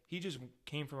because he just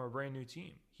came from a brand new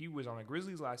team. He was on the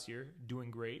Grizzlies last year,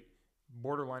 doing great,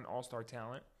 borderline all-star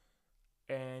talent,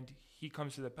 and he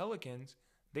comes to the Pelicans.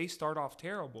 They start off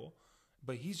terrible,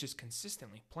 but he's just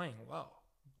consistently playing well,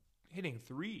 hitting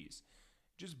threes,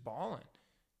 just balling,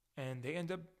 and they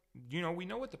end up. We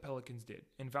know what the Pelicans did,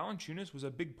 and Valanciunas was a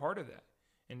big part of that.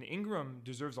 And Ingram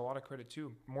deserves a lot of credit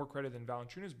too, more credit than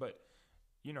Valanciunas. But,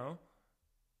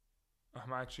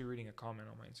 I'm actually reading a comment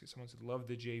on my Instagram. Someone said, "Love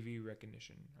the JV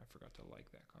recognition." I forgot to like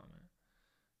that comment.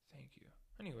 Thank you.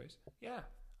 Anyways, yeah,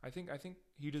 I think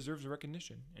he deserves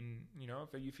recognition. And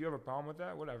if you have a problem with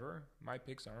that, whatever. My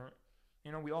picks aren't.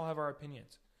 We all have our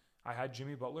opinions. I had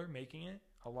Jimmy Butler making it.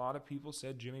 A lot of people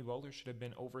said Jimmy Butler should have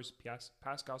been over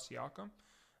Pascal Siakam.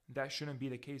 That shouldn't be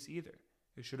the case either.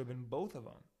 It should have been both of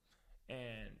them.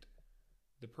 And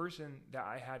the person that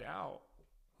I had out,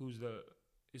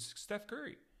 is Steph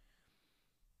Curry.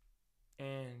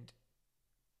 And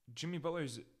Jimmy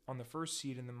Butler's on the first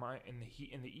seed in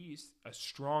the East, a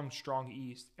strong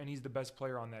East, and he's the best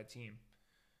player on that team.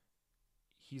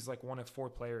 He's like one of 4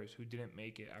 players who didn't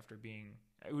make it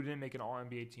who didn't make an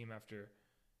All-NBA team after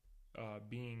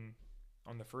being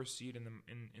on the first seed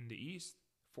in the East.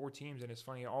 4 teams, and it's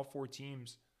funny, all 4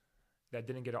 teams that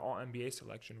didn't get an All-NBA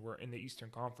selection were in the Eastern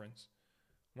Conference.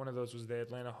 One of those was the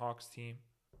Atlanta Hawks team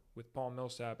with Paul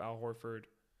Millsap, Al Horford,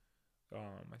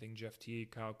 I think Jeff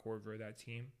Teague, Kyle Korver, that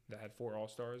team that had 4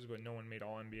 All-Stars, but no one made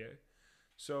All-NBA.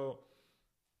 So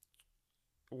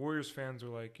Warriors fans were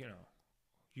like,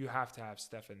 you have to have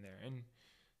Steph in there. And,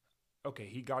 okay,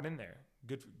 he got in there.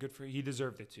 Good for he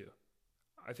deserved it too.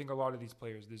 I think a lot of these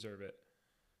players deserve it.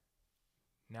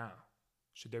 Now,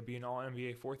 should there be an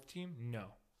All-NBA 4th team? No.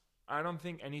 I don't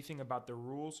think anything about the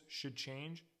rules should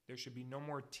change. There should be no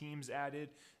more teams added,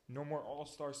 no more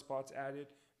all-star spots added,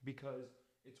 because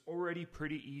it's already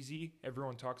pretty easy.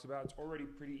 Everyone talks about it's already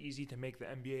pretty easy to make the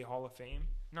NBA Hall of Fame.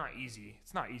 Not easy.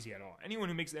 It's not easy at all. Anyone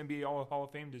who makes the NBA Hall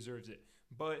of Fame deserves it.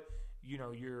 But,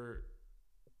 your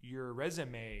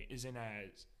resume isn't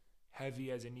as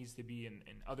heavy as it needs to be in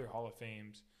other Hall of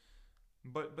Fames.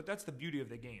 But that's the beauty of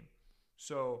the game.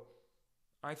 So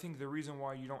I think the reason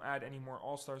why you don't add any more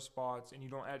all-star spots and you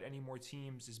don't add any more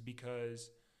teams is because,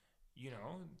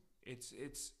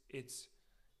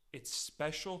 it's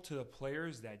special to the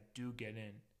players that do get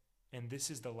in. And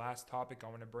this is the last topic I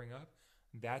want to bring up.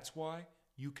 That's why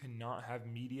you cannot have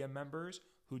media members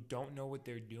who don't know what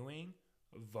they're doing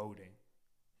voting.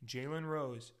 Jalen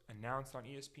Rose announced on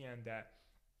ESPN that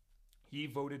he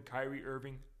voted Kyrie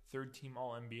Irving 3rd-team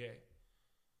All-NBA.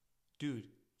 Dude,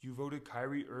 you voted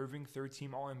Kyrie Irving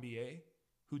 3rd-team All-NBA,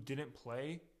 who didn't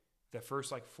play the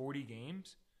first 40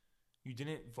 games? You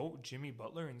didn't vote Jimmy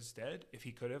Butler instead? If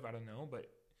he could have, I don't know. But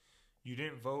you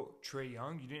didn't vote Trae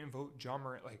Young? You didn't vote John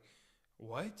Morant?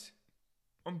 What?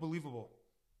 Unbelievable.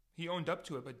 He owned up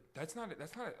to it, but that's not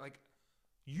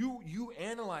you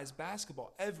analyze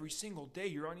basketball every single day.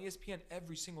 You're on ESPN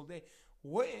every single day.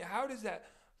 How does that,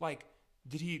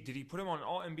 did he put him on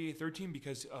All-NBA 3rd team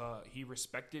because he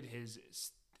respected his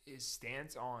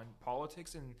stance on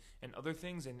politics and other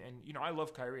things, and I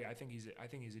love Kyrie. I think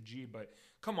he's a G, but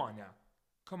come on now.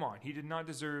 Come on. He did not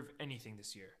deserve anything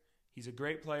this year. He's a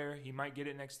great player. He might get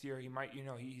it next year. He might,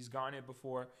 he's gotten it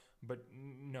before, but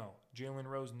no. Jalen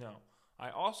Rose, no. I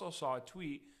also saw a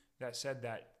tweet that said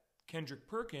that Kendrick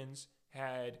Perkins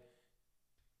had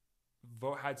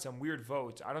some weird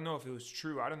votes. I don't know if it was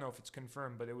true. I don't know if it's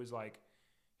confirmed, but it was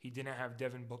he didn't have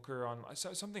Devin Booker on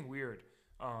something weird.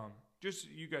 Just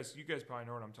you guys probably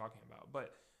know what I'm talking about.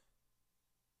 But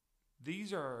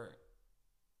these are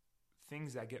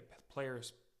things that get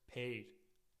players paid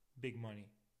big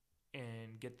money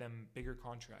and get them bigger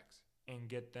contracts and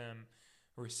get them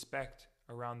respect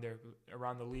around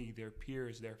the league, their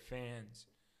peers, their fans.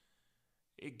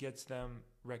 It gets them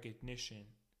recognition.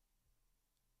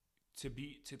 To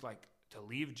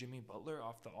leave Jimmy Butler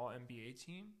off the All-NBA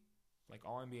team,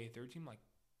 All-NBA 3rd team,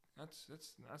 that's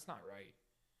not right.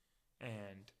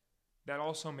 And that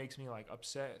also makes me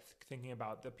upset thinking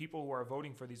about the people who are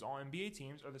voting for these All-NBA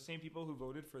teams are the same people who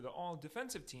voted for the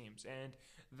All-Defensive teams, and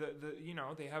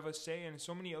they have a say in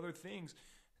so many other things.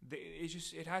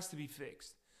 It has to be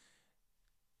fixed.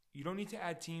 You don't need to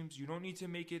add teams. You don't need to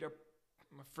make it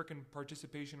a freaking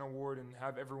participation award and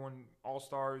have everyone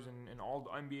all-stars and all the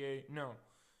NBA. No.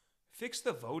 Fix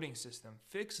the voting system.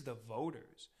 Fix the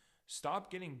voters. Stop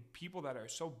getting people that are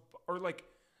so, or like,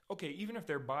 okay, even if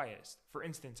they're biased. For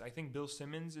instance, I think Bill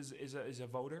Simmons is a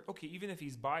voter. Okay, even if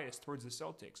he's biased towards the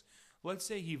Celtics. Let's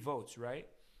say he votes, right?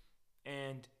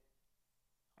 And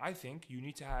I think you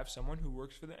need to have someone who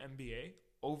works for the NBA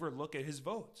overlook at his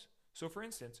votes. So, for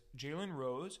instance, Jalen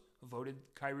Rose voted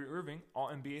Kyrie Irving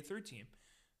All-NBA third team.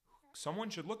 Someone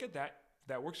should look at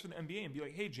that works for the NBA and be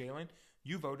like, hey, Jalen,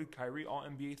 you voted Kyrie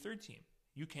All-NBA third team.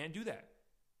 You can't do that.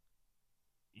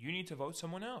 You need to vote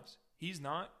someone else. He's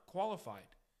not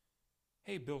qualified.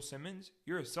 Hey, Bill Simmons,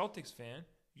 you're a Celtics fan.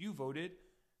 You voted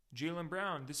Jaylen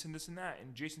Brown, this and this and that,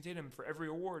 and Jason Tatum for every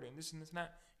award and this and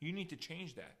that. You need to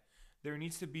change that. There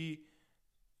needs to be,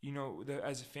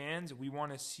 as fans, we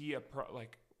want to see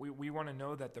we want to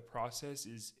know that the process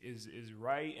is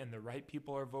right and the right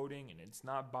people are voting and it's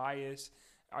not biased.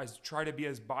 I try to be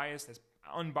as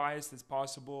unbiased as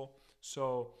possible.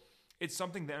 So it's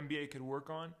something the NBA could work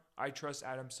on. I trust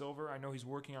Adam Silver. I know he's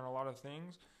working on a lot of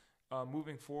things.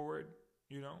 Moving forward,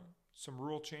 some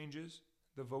rule changes,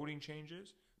 the voting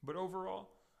changes. But overall,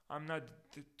 I'm not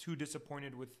too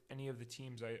disappointed with any of the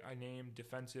teams I named,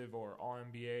 defensive or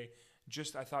All-NBA.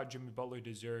 Just I thought Jimmy Butler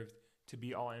deserved to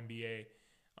be All-NBA.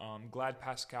 Glad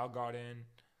Pascal got in.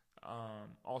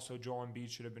 Also, Joel Embiid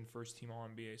should have been first-team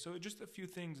All-NBA. So just a few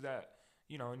things that,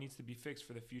 it needs to be fixed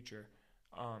for the future.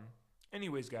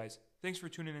 Anyways, guys, thanks for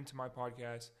tuning into my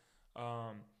podcast.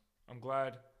 I'm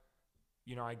glad,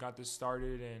 I got this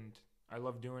started and I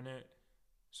love doing it.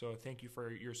 So thank you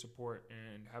for your support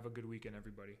and have a good weekend,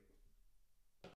 everybody.